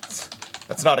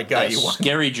 That's not a guy you want.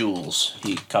 Gary Jules.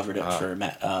 He covered it for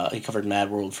he covered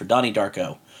Mad World for Donnie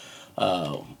Darko.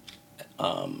 You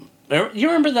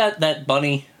remember that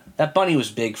bunny? That bunny was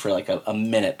big for like a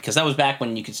minute, because that was back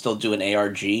when you could still do an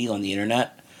ARG on the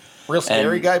internet. Real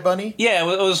scary guy bunny? Yeah,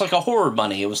 it was like a horror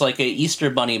bunny. It was like a Easter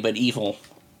bunny, but evil.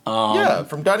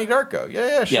 From Donnie Darko.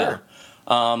 Yeah, sure.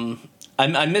 Yeah.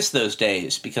 I miss those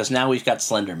days, because now we've got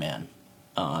Slender Man.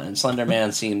 And Slender Man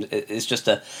is just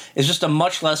a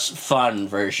much less fun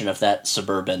version of that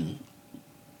suburban,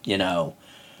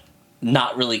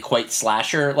 not really quite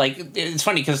slasher. Like, it's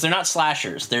funny because they're not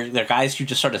slashers. They're guys who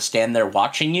just sort of stand there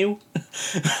watching you.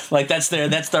 Like that's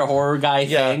their horror guy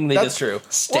thing. They that's just true.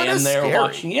 stand there scary.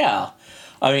 watching. Yeah.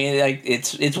 I mean, like,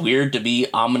 it's weird to be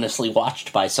ominously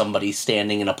watched by somebody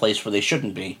standing in a place where they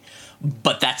shouldn't be,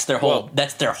 but that's their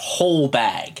whole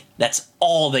bag. That's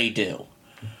all they do.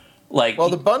 Like, well,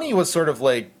 the bunny was sort of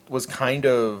like kind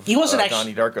of he wasn't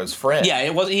actually Donnie Darko's friend. Yeah,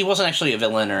 he wasn't actually a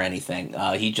villain or anything.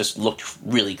 He just looked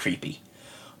really creepy.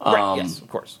 Right. Yes, of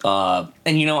course.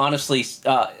 And honestly,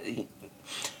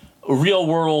 real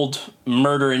world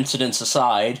murder incidents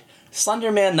aside,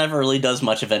 Slender Man never really does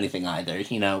much of anything either.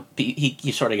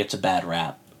 He sort of gets a bad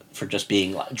rap for just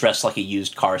being dressed like a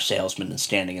used car salesman and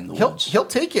standing in the woods. He'll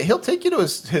take you to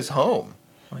his home.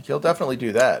 Like, he'll definitely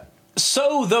do that.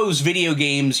 So those video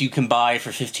games you can buy for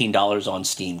 $15 on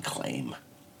Steam claim.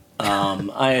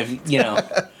 I've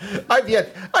yet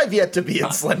to be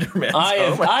in Slender Man's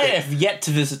home. I have yet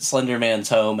to visit Slender Man's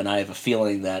home, and I have a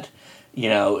feeling that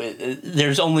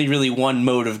there's only really one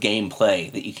mode of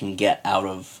gameplay that you can get out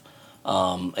of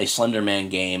a Slender Man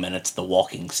game, and it's the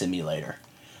walking simulator.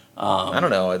 I don't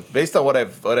know. Based on what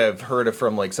I've heard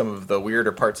from like some of the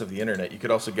weirder parts of the internet, you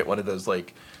could also get one of those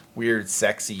like weird,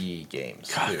 sexy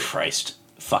games. God, too. Christ,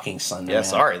 fucking Slender Man. Yeah,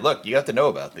 sorry. Look, you have to know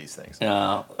about these things.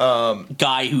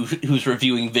 Guy who's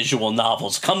reviewing visual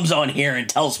novels comes on here and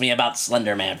tells me about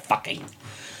Slender Man fucking.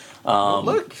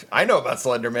 Look, I know about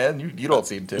Slender Man. You don't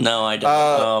seem to. No, I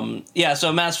don't.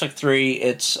 So Mass Effect 3,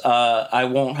 it's I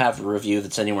won't have a review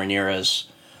that's anywhere near as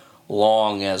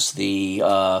long as the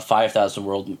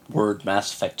 5,000 word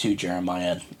Mass Effect 2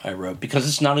 Jeremiah I wrote, because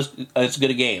it's not as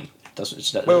good a game.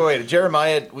 Wait.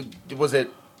 Jeremiah, was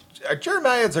it?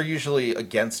 Jeremiads are usually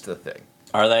against the thing.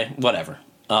 Are they? Whatever.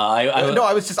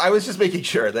 I was just making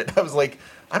sure that I was like,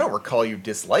 I don't recall you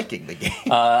disliking the game.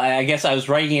 I guess I was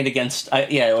writing it against.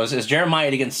 It was Jeremiah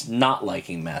against not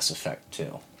liking Mass Effect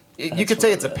 2. You could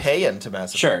say it's a pay-in to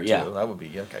Mass Effect 2. Sure, yeah. That would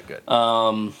be okay. Good.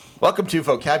 Welcome to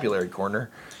Vocabulary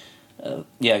Corner.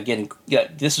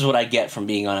 This is what I get from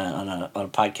being on a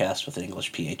podcast with an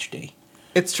English PhD.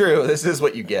 It's true. This is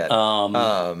what you get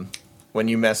when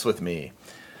you mess with me.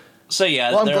 So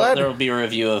yeah, there will be a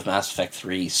review of Mass Effect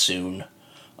 3 soon.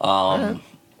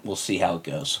 We'll see how it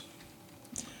goes.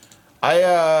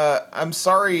 I'm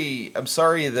sorry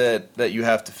that you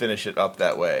have to finish it up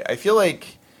that way. I feel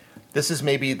like this is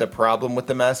maybe the problem with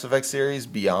the Mass Effect series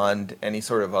beyond any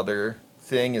sort of other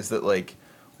thing, is that like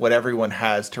what everyone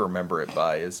has to remember it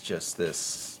by is just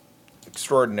this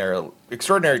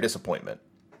extraordinary disappointment.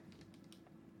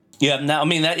 Yeah, now I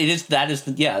mean it's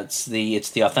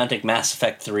the authentic Mass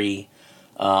Effect 3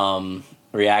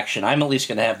 reaction. I'm at least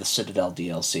going to have the Citadel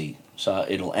DLC, so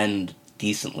it'll end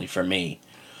decently for me.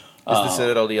 Is the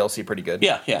Citadel DLC pretty good?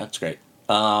 Yeah, it's great.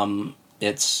 Nothing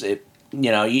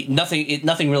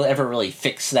really ever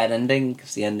fixed that ending,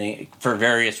 because the ending, for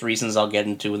various reasons I'll get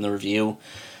into in the review,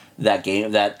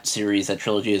 that series, that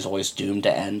trilogy is always doomed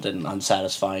to end in an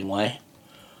unsatisfying way.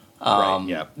 Right,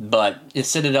 yeah. But the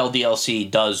Citadel DLC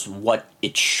does what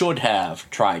it should have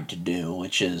tried to do,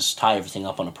 which is tie everything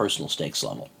up on a personal stakes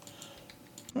level.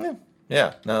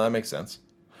 Yeah, no, that makes sense.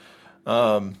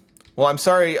 Well, I'm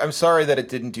sorry that it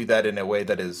didn't do that in a way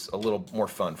that is a little more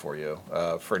fun for you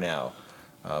for now.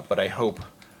 But I hope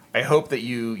that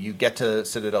you get to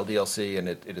Citadel DLC and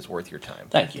it is worth your time.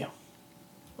 Thank you.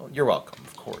 Well, you're welcome,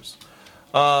 of course.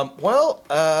 I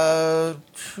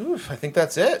think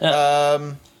that's it.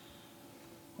 Yeah.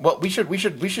 Well, we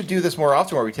should do this more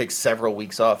often, where we take several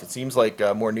weeks off. It seems like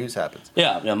more news happens.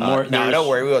 Yeah, more. No, don't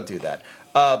worry, we won't do that.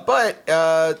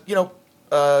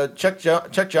 Check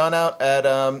John out at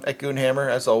Goonhammer,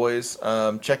 as always.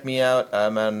 Check me out.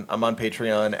 I'm on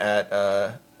Patreon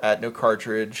at No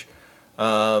Cartridge.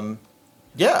 There's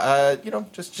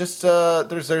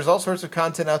all sorts of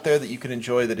content out there that you can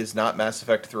enjoy that is not Mass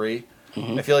Effect 3.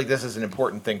 Mm-hmm. I feel like this is an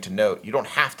important thing to note. You don't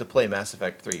have to play Mass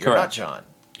Effect 3. You're Correct. not John.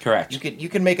 Correct. You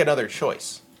can make another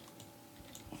choice.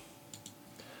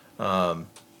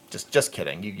 Just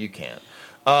kidding. You can't.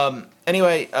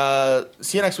 Anyway,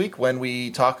 see you next week when we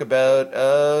talk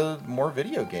about more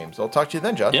video games. I'll talk to you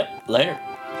then, John. Yep. Later.